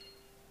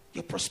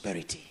your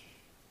prosperity?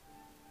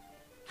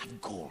 Have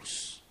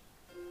goals.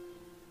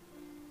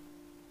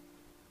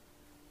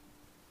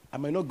 I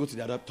might not go to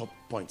the other top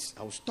points.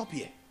 I will stop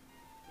here.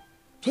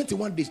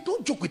 21 days.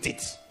 Don't joke with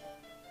it.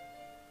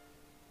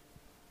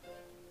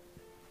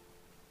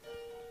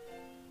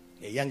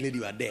 A young lady,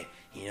 you are there.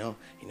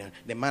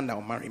 The man that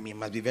will marry me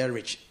must be very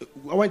rich.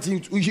 I want him.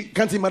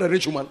 Can't he marry a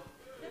rich woman?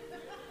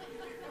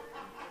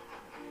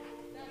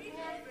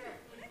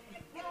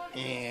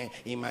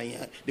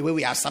 The way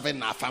we are suffering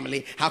in our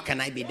family, how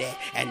can I be there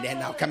and then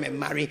I'll come and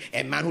marry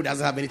a man who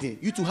doesn't have anything?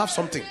 You two have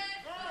something.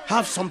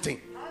 Have something.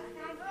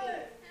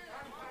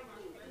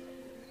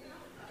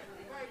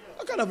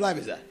 What kind of life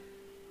is that?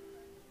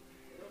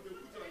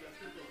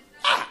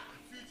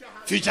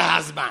 Future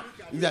husband.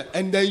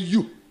 And then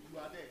you.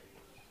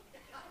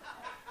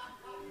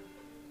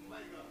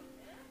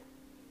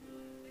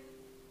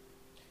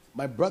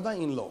 My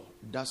brother-in-law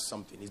does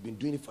something. He's been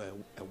doing it for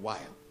a while.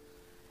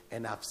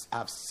 And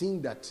I've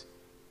seen that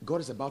God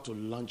is about to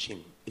launch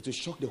him. It will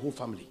shock the whole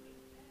family.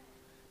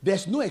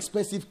 There's no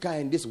expensive car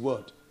in this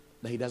world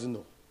that he doesn't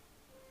know.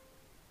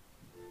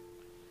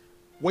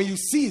 When you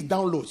see his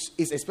downloads,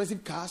 it's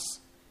expensive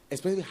cars,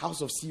 expensive house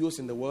of CEOs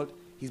in the world.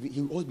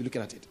 He'll always be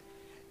looking at it.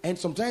 And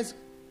sometimes,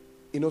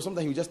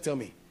 sometimes he'll just tell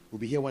me, we'll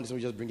be here one day, so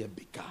we just bring a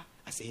big car.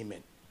 I say,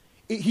 amen.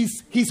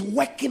 He's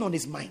working on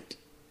his mind.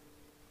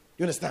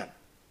 You understand?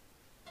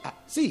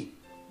 See,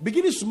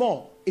 beginning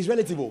small is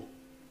relative.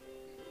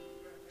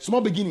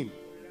 Small beginning.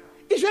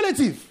 It's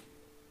relative.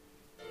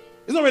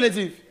 It's not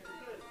relative.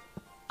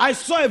 I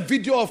saw a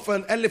video of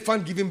an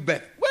elephant giving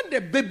birth. When the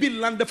baby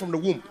landed from the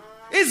womb,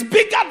 it's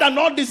bigger than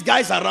all these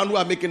guys around who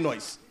are making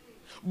noise.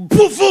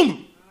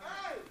 Boom!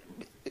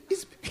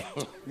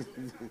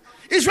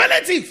 It's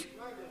relative.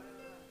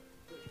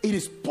 It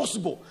is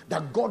possible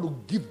that God will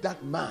give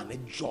that man a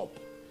job.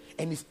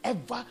 And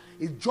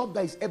a job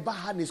that he's ever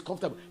had is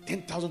comfortable.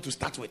 $10,000 to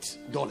start with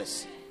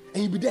dollars.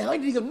 And he'll be there. How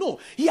did he go? No,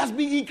 he has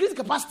been increased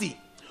capacity.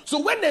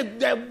 So when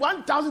the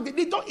 1,000,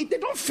 they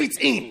don't fit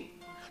in.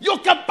 Your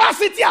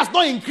capacity has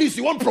not increased.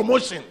 You want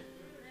promotion.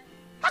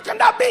 How can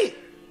that be?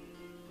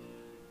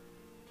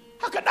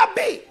 How can that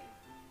be?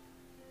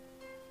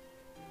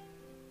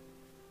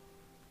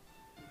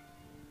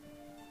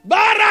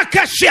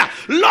 Barakashia,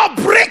 Lord,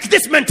 break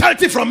this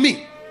mentality from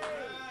me.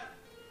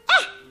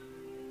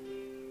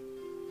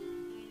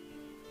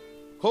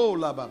 Oh,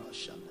 la baba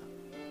shanda.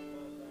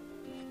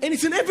 And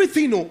it's in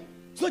everything, no.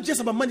 It's not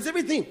just about money, it's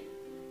everything.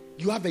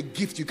 You have a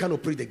gift, you can't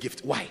operate the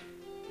gift. Why?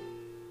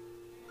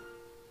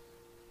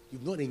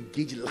 You've not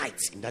engaged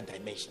lights in that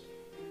dimension.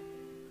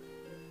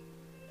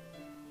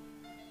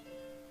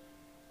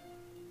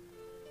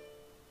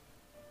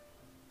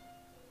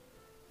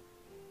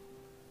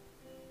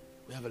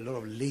 We have a lot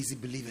of lazy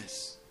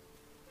believers.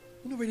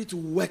 You're not ready to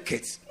work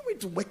it. You're not ready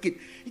to work it.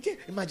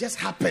 It might just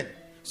happen.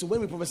 So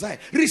when we prophesy,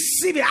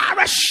 receive it. I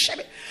receive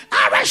it.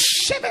 I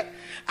receive it.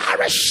 I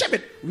receive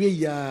it.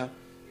 We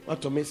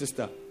what to my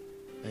sister?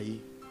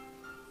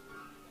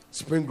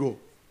 Spring grow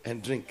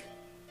and drink.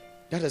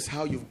 That is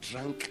how you've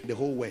drank the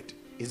whole word.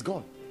 It's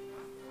gone.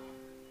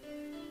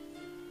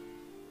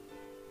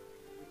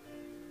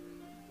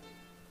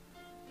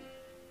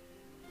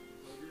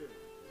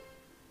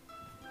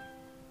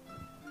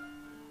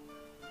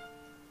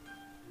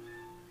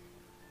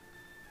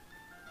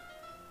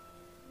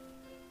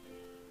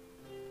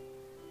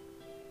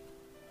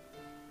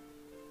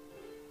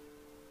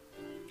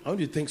 want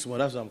you to think small.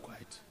 That's why I'm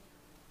quiet.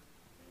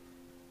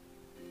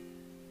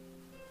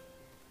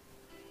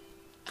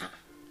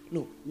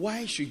 No,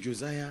 why should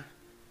Josiah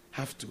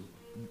have to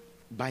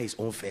buy his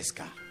own first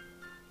car?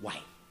 Why?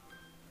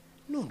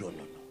 No.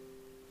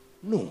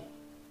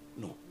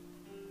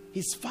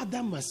 His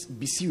father must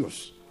be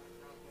serious.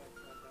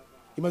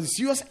 He must be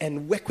serious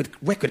and work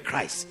with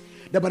Christ.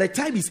 That by the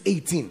time he's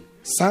 18,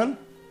 son,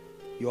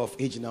 you're of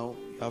age now,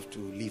 you have to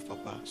leave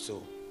Papa.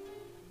 So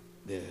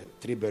the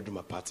 3-bedroom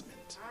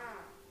apartment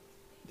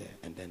there,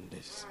 and then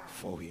there's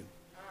 4 of you.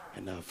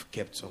 And I've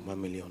kept some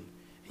 1 million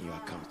in your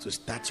account to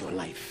start your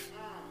life.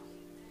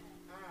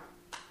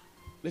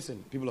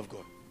 Listen, people of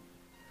God.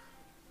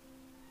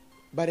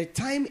 By the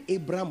time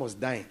Abraham was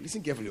dying,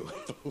 listen carefully.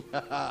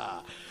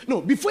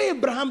 No, before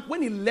Abraham,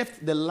 when he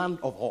left the land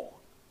of Hor,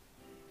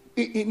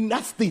 in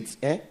that state,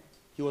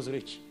 he was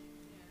rich.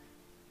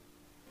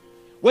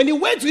 When he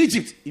went to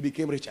Egypt, he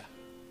became richer.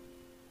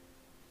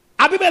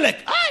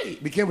 Abimelech,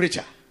 became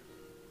richer.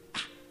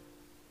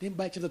 Then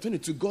by chapter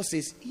 22, God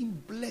says, in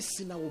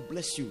blessing, I will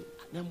bless you.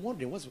 And I'm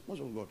wondering, what's wrong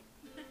with God?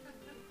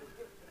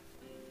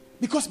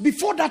 Because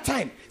before that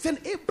time, then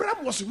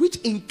Abraham was rich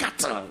in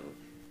cattle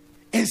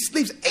and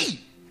slaves.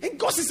 And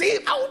God says,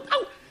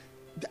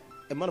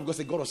 a man of God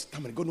said, God was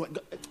stammering. God,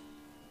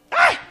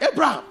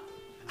 Abraham,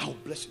 I will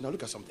bless you. Now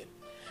look at something.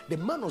 The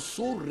man was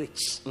so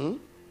rich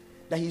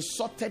that he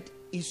sorted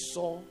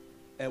Esau,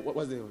 what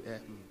was the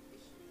name?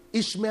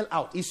 Ishmael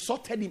out. He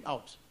sorted him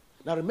out.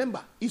 Now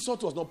remember, Esau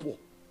was not poor.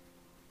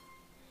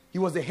 He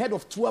was the head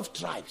of 12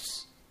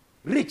 tribes.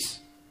 Rich.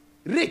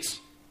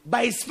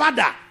 By his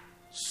father,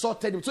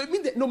 sorted him. So it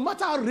means that no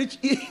matter how rich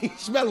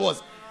Ishmael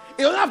was,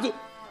 he don't have to.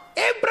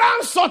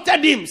 Abraham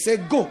sorted him.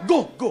 Said, go.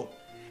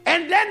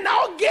 And then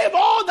now gave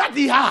all that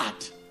he had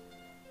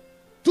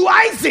to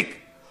Isaac.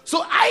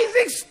 So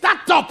Isaac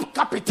stacked up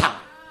capital.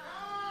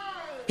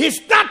 He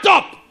stacked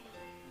up.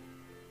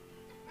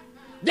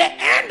 The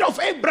end of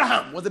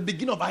Abraham was the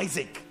beginning of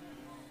Isaac.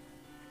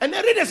 And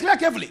then read the scripture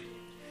carefully.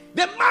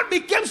 The man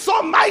became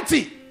so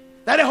mighty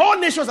that the whole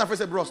nation was afraid.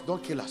 Said, bros,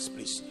 don't kill us,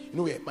 please. You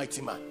know we're a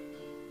mighty man.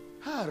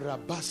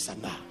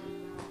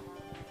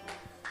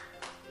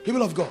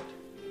 People of God,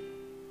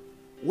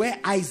 where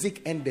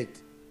Isaac ended,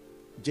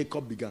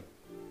 Jacob began.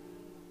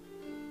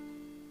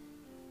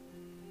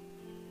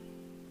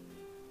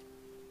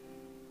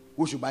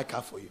 Who should buy a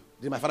car for you?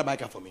 Did my father buy a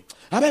car for me?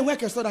 I mean, where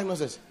can start that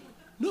nonsense?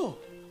 No,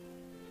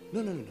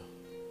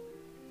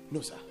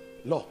 sir.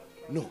 Law,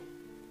 no.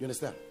 You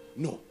understand?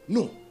 No.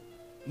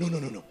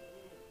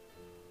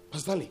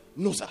 Pastor Stanley,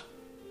 no, sir.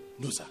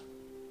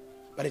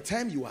 By the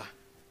time you are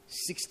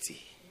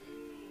 60,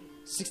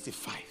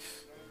 65,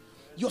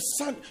 your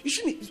son,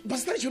 Pastor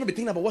Stanley should not be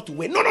thinking about what to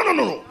wear.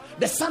 No.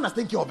 The son has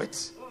taken care of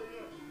it.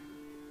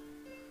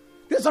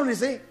 You know what they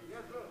say?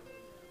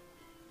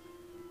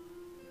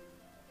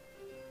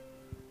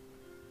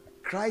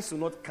 Christ will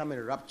not come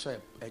and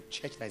rapture a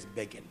church that is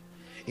begging.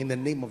 In the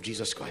name of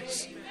Jesus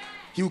Christ.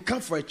 He will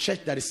come for a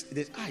church that is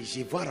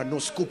no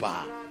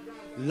scuba.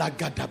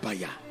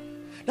 Lagadabaya.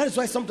 That is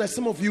why sometimes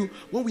some of you,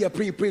 when we are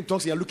praying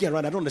talks, you are looking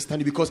around. I don't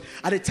understand you, because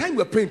at the time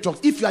we are praying talks,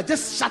 if you are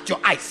just shut your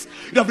eyes,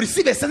 you have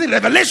received a certain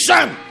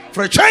revelation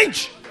for a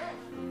change.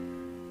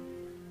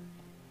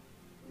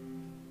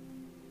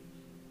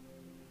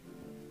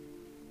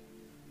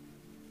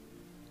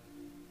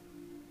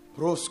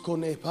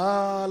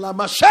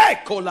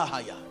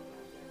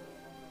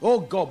 Oh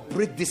God,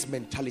 break this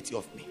mentality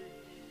of me.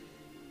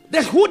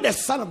 That's who the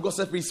Son of God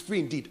set free is free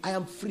indeed. I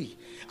am free.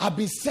 I've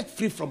been set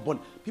free from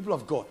bondage. People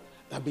of God,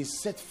 I've been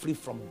set free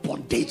from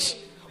bondage.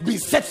 Been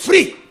set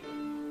free.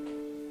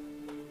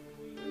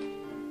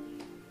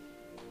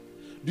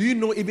 Do you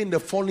know even the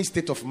fallen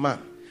state of man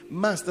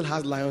still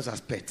has lions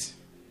as pets?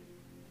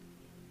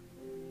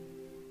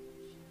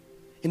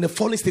 In the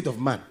fallen state of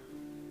man,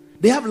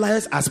 they have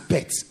lions as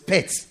pets.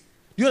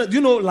 Do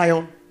you know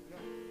lion?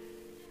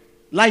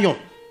 Lion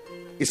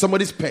is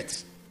somebody's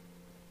pet.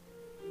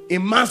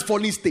 In man's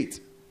fallen state.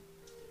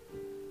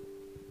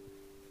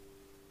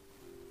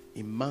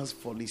 In man's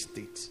fallen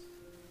state,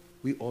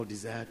 we all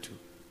desire to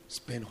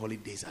spend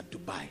holidays at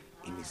Dubai.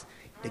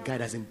 The guy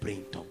doesn't pray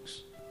in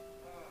tongues.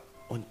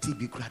 Until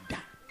we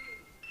grada.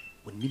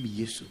 When name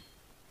Yesu.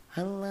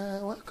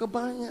 Allah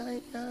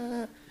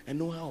wakabanya. And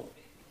know how.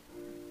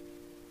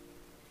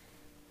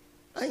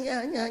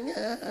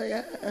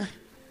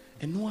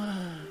 And know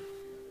how.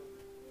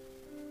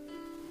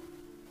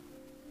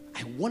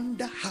 I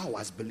wonder how,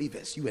 as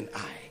believers, you and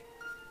I,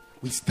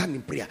 we stand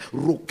in prayer,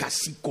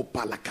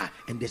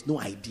 and there's no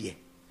idea,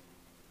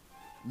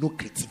 no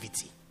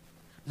creativity,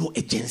 no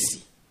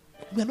agency.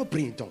 We are not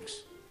praying in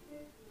tongues.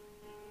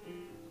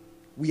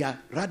 We are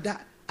rather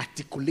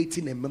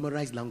articulating a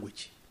memorized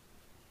language.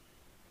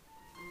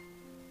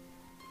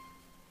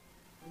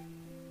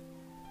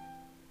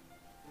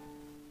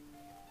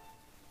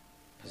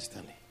 Pastor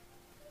Stanley.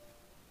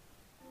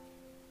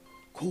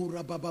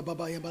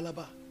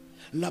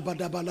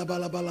 Labadaba,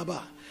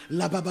 labalaba,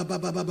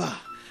 labababababa.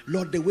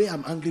 Lord, the way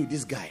I'm angry with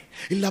this guy,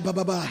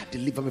 labababa,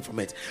 deliver me from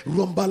it.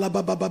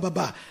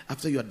 Rombalababababa.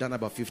 After you are done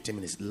about 15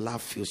 minutes,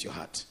 love fills your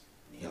heart.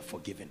 You are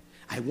forgiven.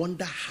 I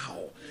wonder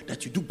how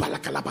that you do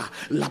balakalaba,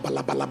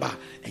 labalabalaba,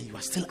 and you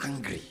are still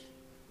angry.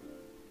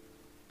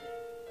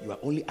 You are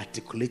only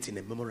articulating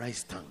a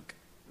memorized tongue.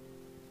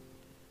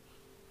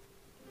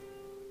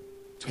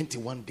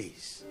 21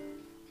 days.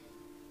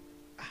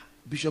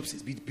 Bishop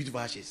says, beautiful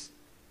ashes.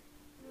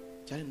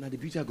 Now the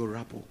beauty I go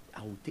rapple.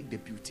 I will take the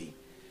beauty.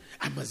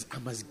 I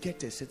must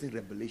get a certain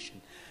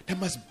revelation that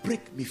must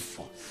break me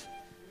forth.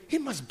 It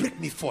must break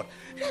me forth.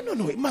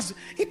 No. It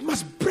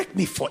must break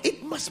me forth.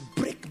 It must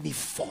break me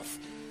forth.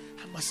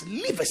 I must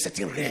leave a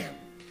certain realm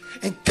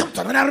and come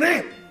to another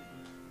realm. It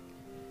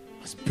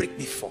must break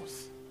me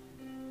forth.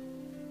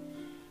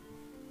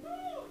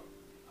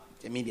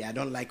 I mean, I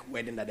don't like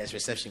wedding that there's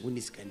reception. Who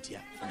needs Kentia?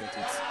 Forget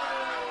it.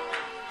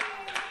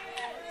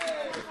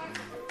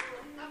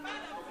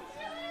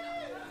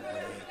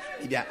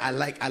 Yeah, I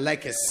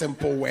like a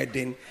simple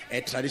wedding,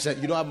 a tradition.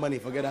 You don't have money,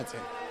 forget that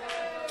thing.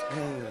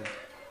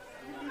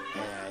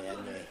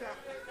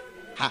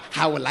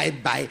 How will I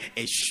buy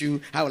a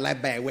shoe? How will I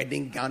buy a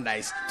wedding gown that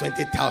is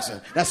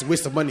 20,000? That's a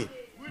waste of money.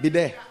 Be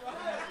there.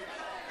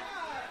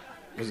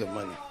 Waste of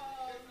money.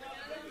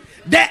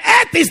 The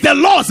earth is the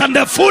Lord's and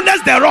the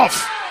fullness thereof.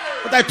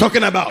 What are you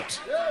talking about?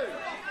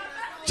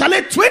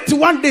 Charlie,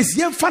 21 days,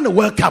 you find a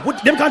World Cup.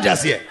 What them can't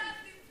just hear.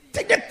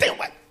 Take the thing.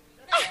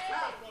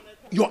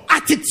 Your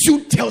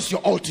attitude tells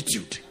your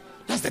altitude.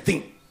 That's the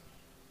thing.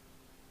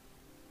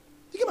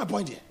 You get my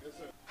point here? Yes,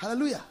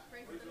 hallelujah.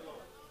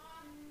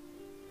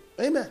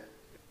 Amen.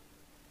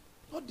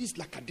 Not this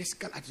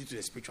lackadaisical attitude to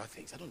the spiritual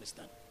things. I don't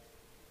understand.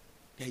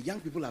 The young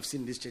people I've seen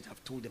in this church,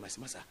 I've told them, I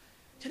said, Master,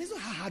 it's not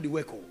how hard you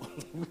work.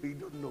 You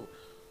don't know.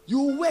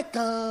 You work,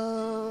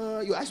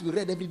 you actually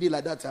read every day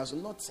like that. So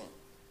nothing.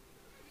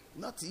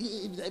 Not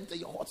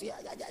you're hot. Yeah.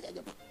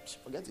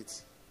 Forget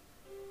it.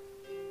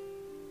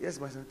 Yes,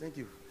 my son, thank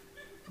you.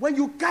 When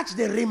you catch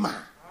the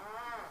Rima,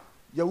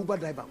 you're Uber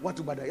driver. What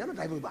Uber driver? You're not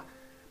driving Uber.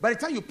 By the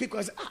time you pick,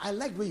 I say, I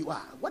like where you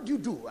are. What do you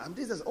do? I'm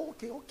this.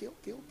 Okay.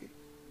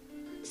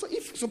 So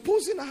if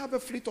supposing I have a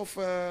fleet of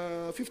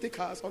 50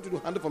 cars, want to do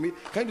 100 for me?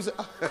 Can you say,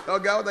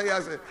 okay, I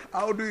say,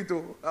 I'll do it.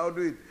 I'll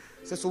do it.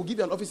 So we'll give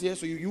you an office here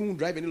so you won't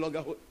drive any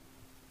longer.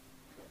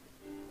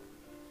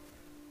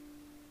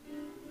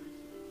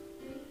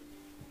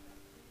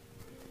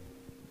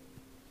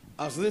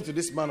 I was listening to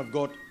this man of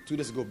God 2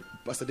 days ago,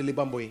 Pastor Dele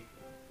Bamboy.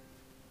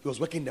 He was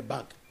working in the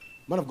bank.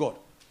 Man of God.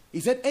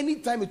 He said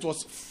anytime it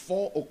was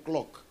 4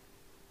 o'clock,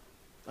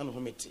 he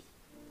wants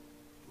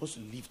to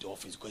leave the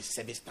office because it's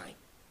service time.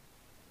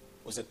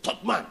 He was a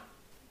top man,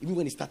 even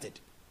when he started.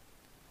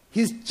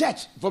 His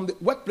church, from the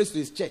workplace to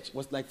his church,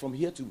 was like from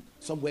here to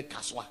somewhere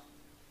Kaswa.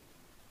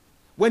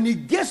 When he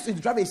gets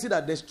into traffic, he see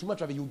that there's too much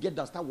traffic, he'll get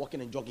down, start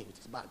walking and jogging with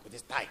his bag, with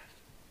his tie.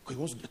 Because he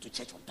wants to get to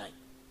church on time.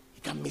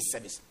 He can't miss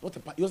service.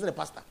 He wasn't a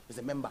pastor, he was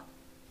a member.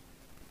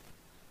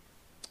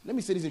 Let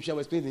me say this in English.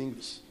 Explain in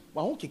English.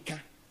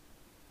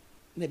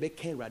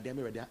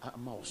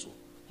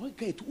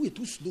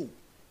 Too slow.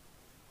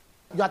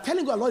 You are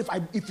telling God, Lord,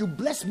 if you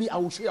bless me, I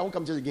will show you I won't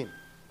come to church again.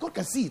 God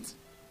can see it.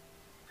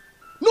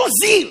 No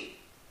zeal.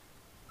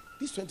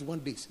 These 21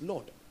 days,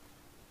 Lord,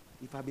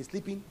 if I've been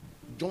sleeping,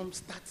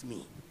 jumpstart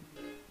me.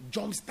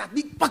 Jumpstart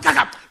me.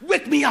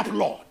 Wake me up,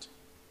 Lord.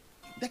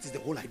 That is the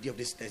whole idea of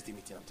this Thursday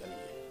meeting, I'm telling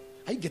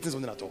you. Are you getting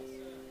something at all?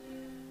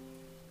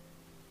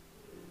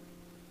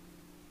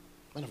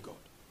 Man of God.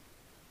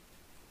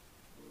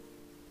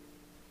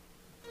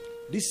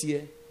 This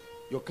year,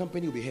 your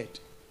company will be heard.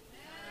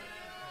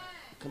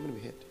 Your company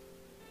will be heard.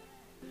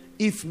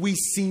 If we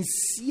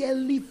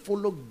sincerely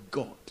follow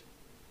God,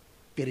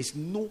 there is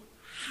no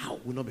how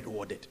we will not be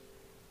rewarded.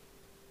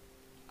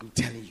 I'm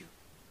telling you.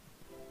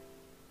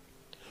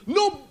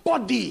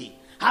 Nobody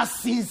has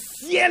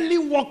sincerely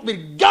walked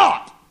with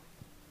God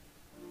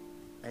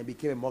and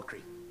became a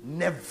mockery.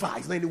 Never.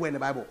 It's not anywhere in the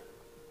Bible.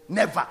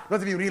 Never.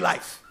 Not even in real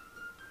life.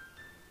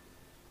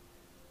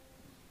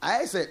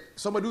 I said,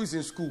 somebody who is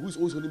in school, who is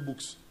always holding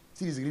books,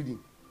 see he's reading.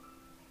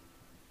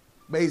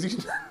 But he's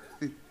reading.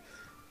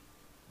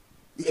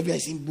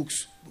 Everybody's in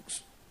books.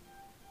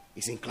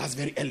 He's in class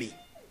very early. He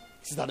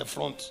sits at the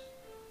front.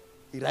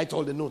 He writes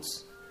all the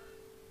notes.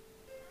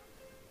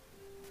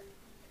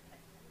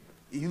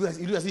 You do as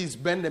if he's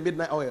burning the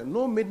midnight oil.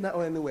 No midnight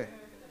oil anywhere.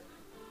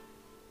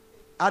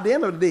 At the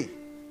end of the day,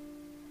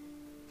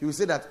 he will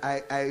say that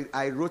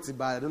I wrote it,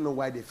 but I don't know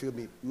why they failed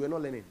me. You were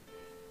not learning.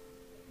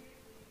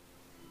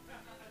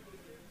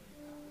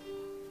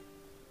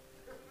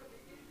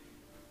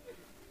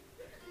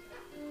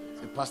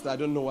 Pastor, I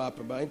don't know what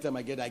happened, but anytime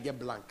I get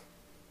blank.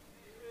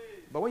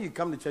 But when you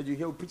come to church, you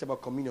hear me preach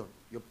about communion,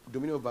 your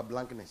dominion over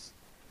blankness.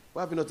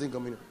 Why have you not taken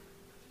communion?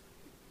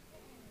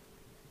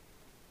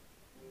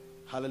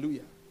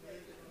 Hallelujah.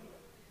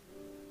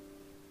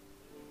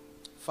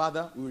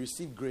 Father, we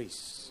receive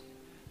grace.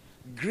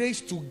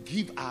 Grace to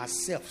give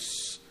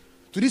ourselves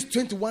to these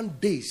 21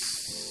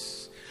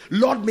 days.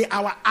 Lord, may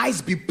our eyes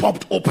be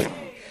popped open.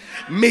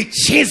 May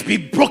chains be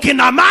broken in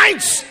our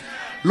minds.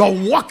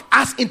 Lord, walk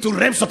us into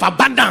realms of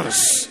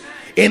abundance.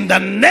 In the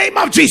name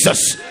of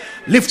Jesus.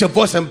 Lift your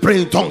voice and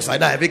pray in tongues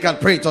like that. If you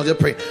can't pray in tongues, just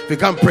pray. If you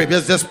can't pray,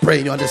 just pray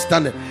in your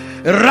understanding.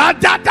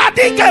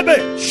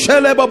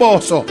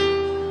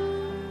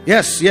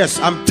 Yes.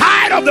 I'm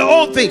tired of the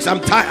old things. I'm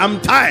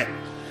tired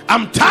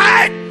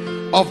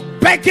of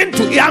begging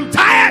to eat. I'm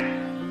tired.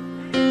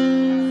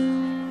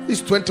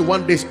 These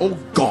 21 days, oh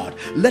God,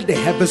 let the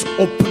heavens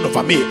open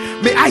over me.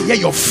 May I hear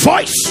your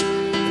voice.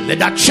 Let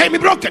that chain be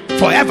broken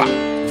forever.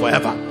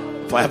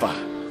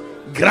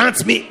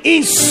 Grant me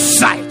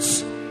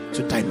insights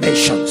to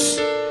dimensions.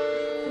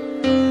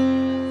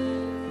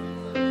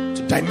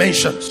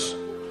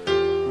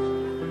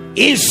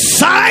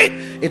 Insight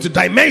into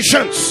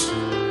dimensions.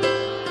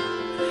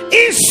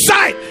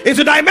 Insight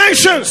into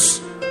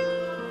dimensions.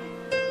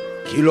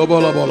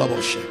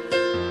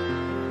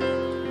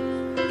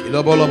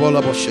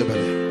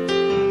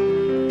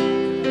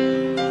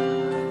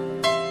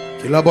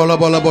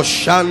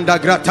 Shanda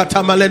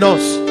gratata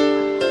malenos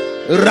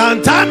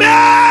rantame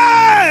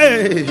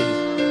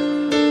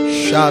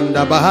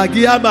shanda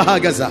bahagia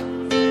mahagaza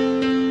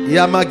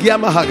yamagia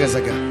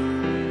mahagazaga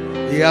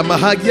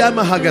yamahagia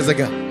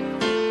mahagazaga.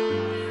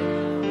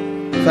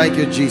 Thank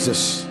you,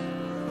 Jesus.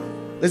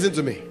 Listen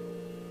to me.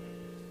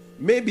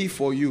 Maybe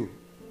for you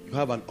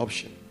have an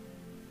option.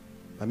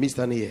 I mean,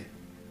 standing here,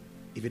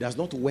 if it does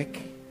not work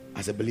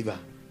as a believer,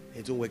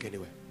 it won't work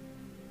anywhere.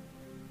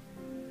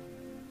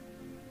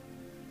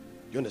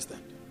 You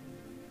understand?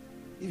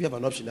 If you have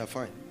an option, that's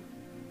fine.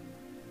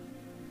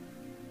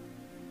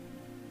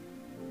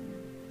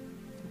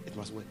 It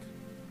must work.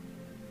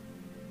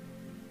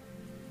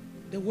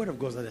 The word of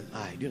God is not a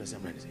lie. Do you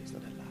understand what I'm trying to say? It's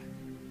not a lie.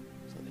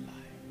 It's not a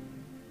lie.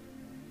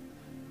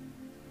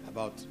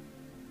 About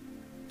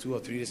 2 or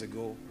 3 days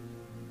ago,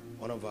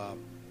 one of our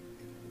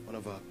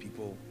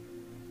people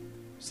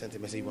sent a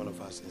message to one of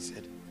us and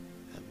said,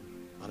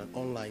 on an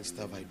online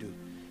stuff I do.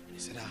 And he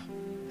said,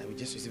 we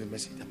just received a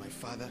message that my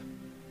father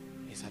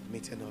is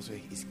admitted also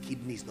his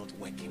kidney is not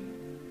working.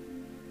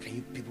 Can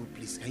you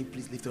please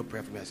lift up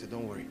prayer for me? I said,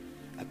 don't worry.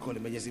 I called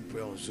emergency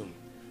prayer on Zoom.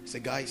 I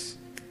said, guys,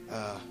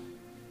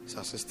 it's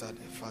our sister,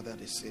 their father,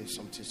 they say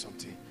something.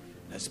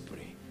 Let's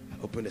pray. I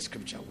opened the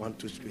scripture, 1,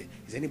 2, 3.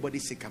 Is anybody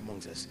sick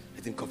amongst us?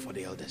 Let him come for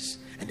the elders.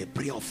 And the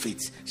prayer of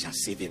faith shall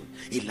save him.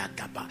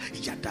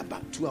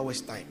 2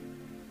 hours time.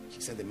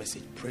 She sent the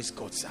message, praise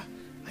God, sir.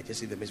 I just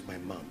received the message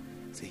from my mom.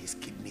 Say his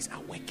kidneys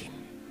are working.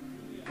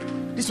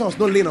 This one's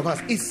not laying of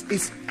us.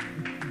 It's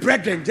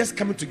brethren just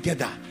coming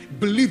together,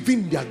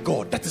 believing their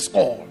God. That is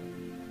all.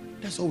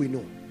 That's all we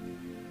know.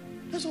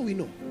 That's all we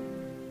know.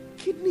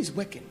 Kidney is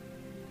working.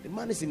 The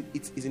man is in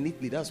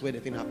Italy. That's where the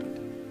thing happened.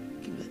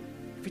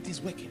 If it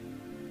is working,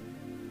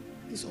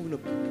 this is all we know.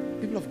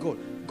 People of God,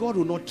 God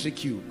will not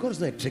trick you. God is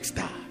not a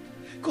trickster.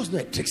 God is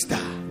not a trickster.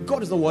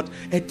 God is not what?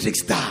 A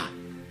trickster.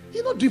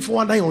 He's not doing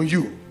 419 on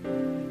you.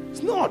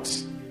 It's not.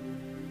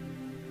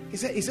 He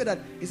said that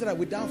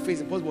without faith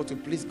it's impossible to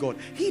please God.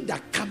 He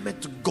that cometh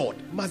to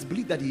God must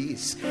believe that he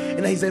is, and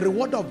that he's a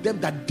rewarder of them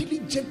that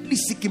diligently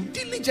seek him.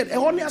 Diligently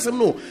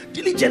no.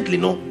 Diligently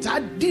no.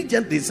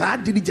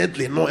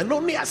 Diligently no. And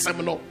only as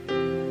no.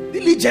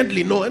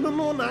 Diligently no. And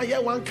no. Now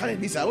here one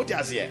kind this. What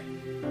you say?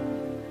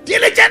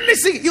 Diligently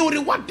seek. You will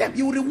reward them.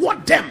 You will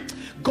reward them.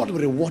 God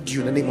will reward you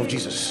in the name of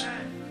Jesus.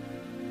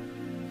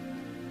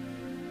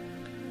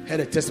 I heard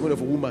a testimony of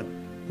a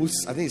woman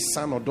whose I think his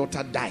son or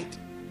daughter died.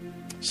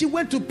 She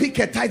went to pick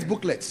her tithe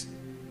booklet,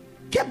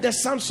 kept the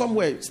son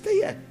somewhere. Stay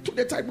here. Took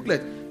the tithe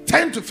booklet,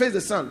 turned to face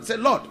the son.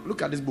 Said, Lord,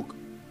 look at this book.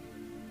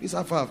 It's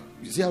how far.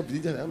 You see how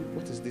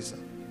what is this?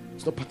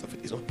 It's not part of it.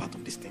 It's not part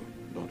of this thing.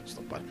 No, it's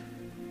not part.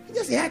 He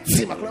just hurts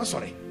him. I'm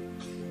sorry.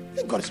 I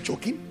think God is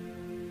joking.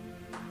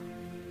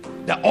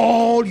 That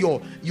all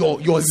your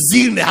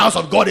zeal in the house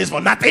of God is for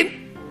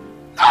nothing?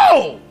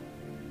 No.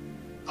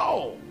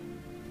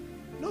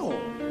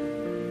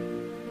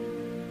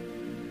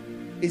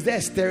 Is there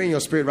a stirring in your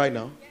spirit right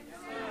now?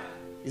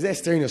 Is there a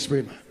stirring in your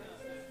spirit, man?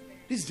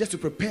 This is just to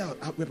prepare.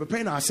 We're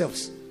preparing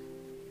ourselves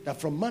that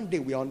from Monday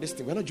we are on this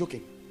thing. We're not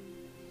joking.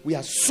 We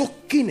are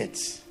soaking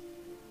it.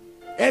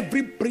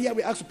 Every prayer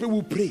we ask to pray,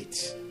 we'll pray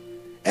it.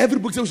 Every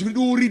book that we should do,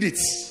 we'll read it.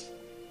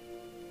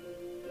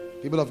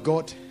 People of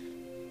God,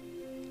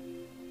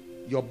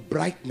 your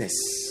brightness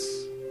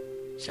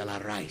shall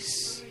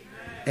arise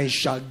and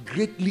shall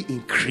greatly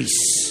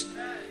increase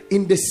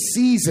in the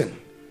season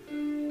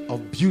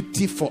of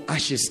beauty for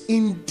ashes.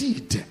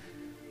 Indeed,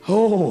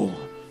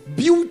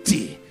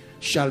 beauty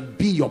shall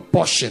be your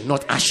portion,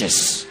 not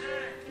ashes.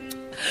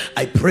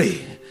 I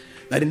pray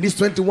that in these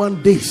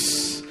 21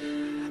 days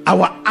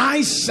our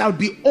eyes shall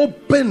be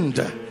opened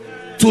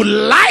to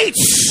light.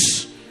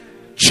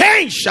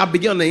 Change shall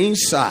begin on the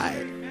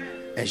inside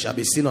and shall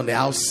be seen on the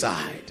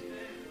outside.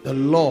 The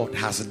Lord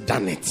has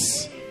done it.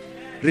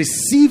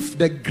 Receive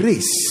the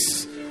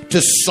grace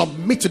to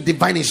submit to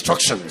divine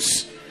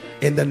instructions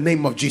in the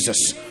name of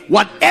Jesus.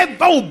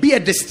 Whatever will be a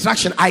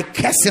distraction, I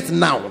curse it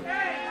now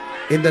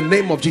in the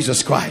name of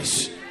Jesus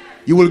Christ.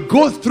 You will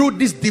go through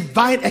this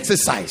divine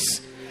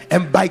exercise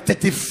And by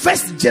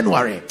 31st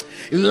January,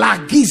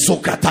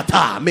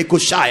 Lagizokatata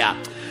Mekoshaya,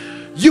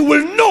 you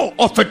will know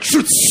of a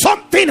truth.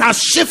 Something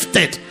has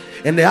shifted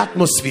in the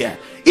atmosphere,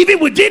 even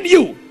within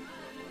you.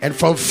 And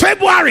from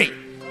February,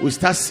 we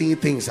start seeing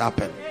things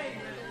happen.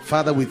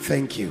 Father, we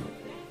thank you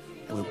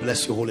and we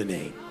bless your holy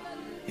name.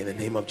 In the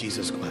name of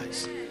Jesus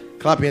Christ.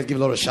 Clap your hands, give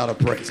a lot of shout of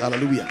praise.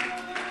 Hallelujah.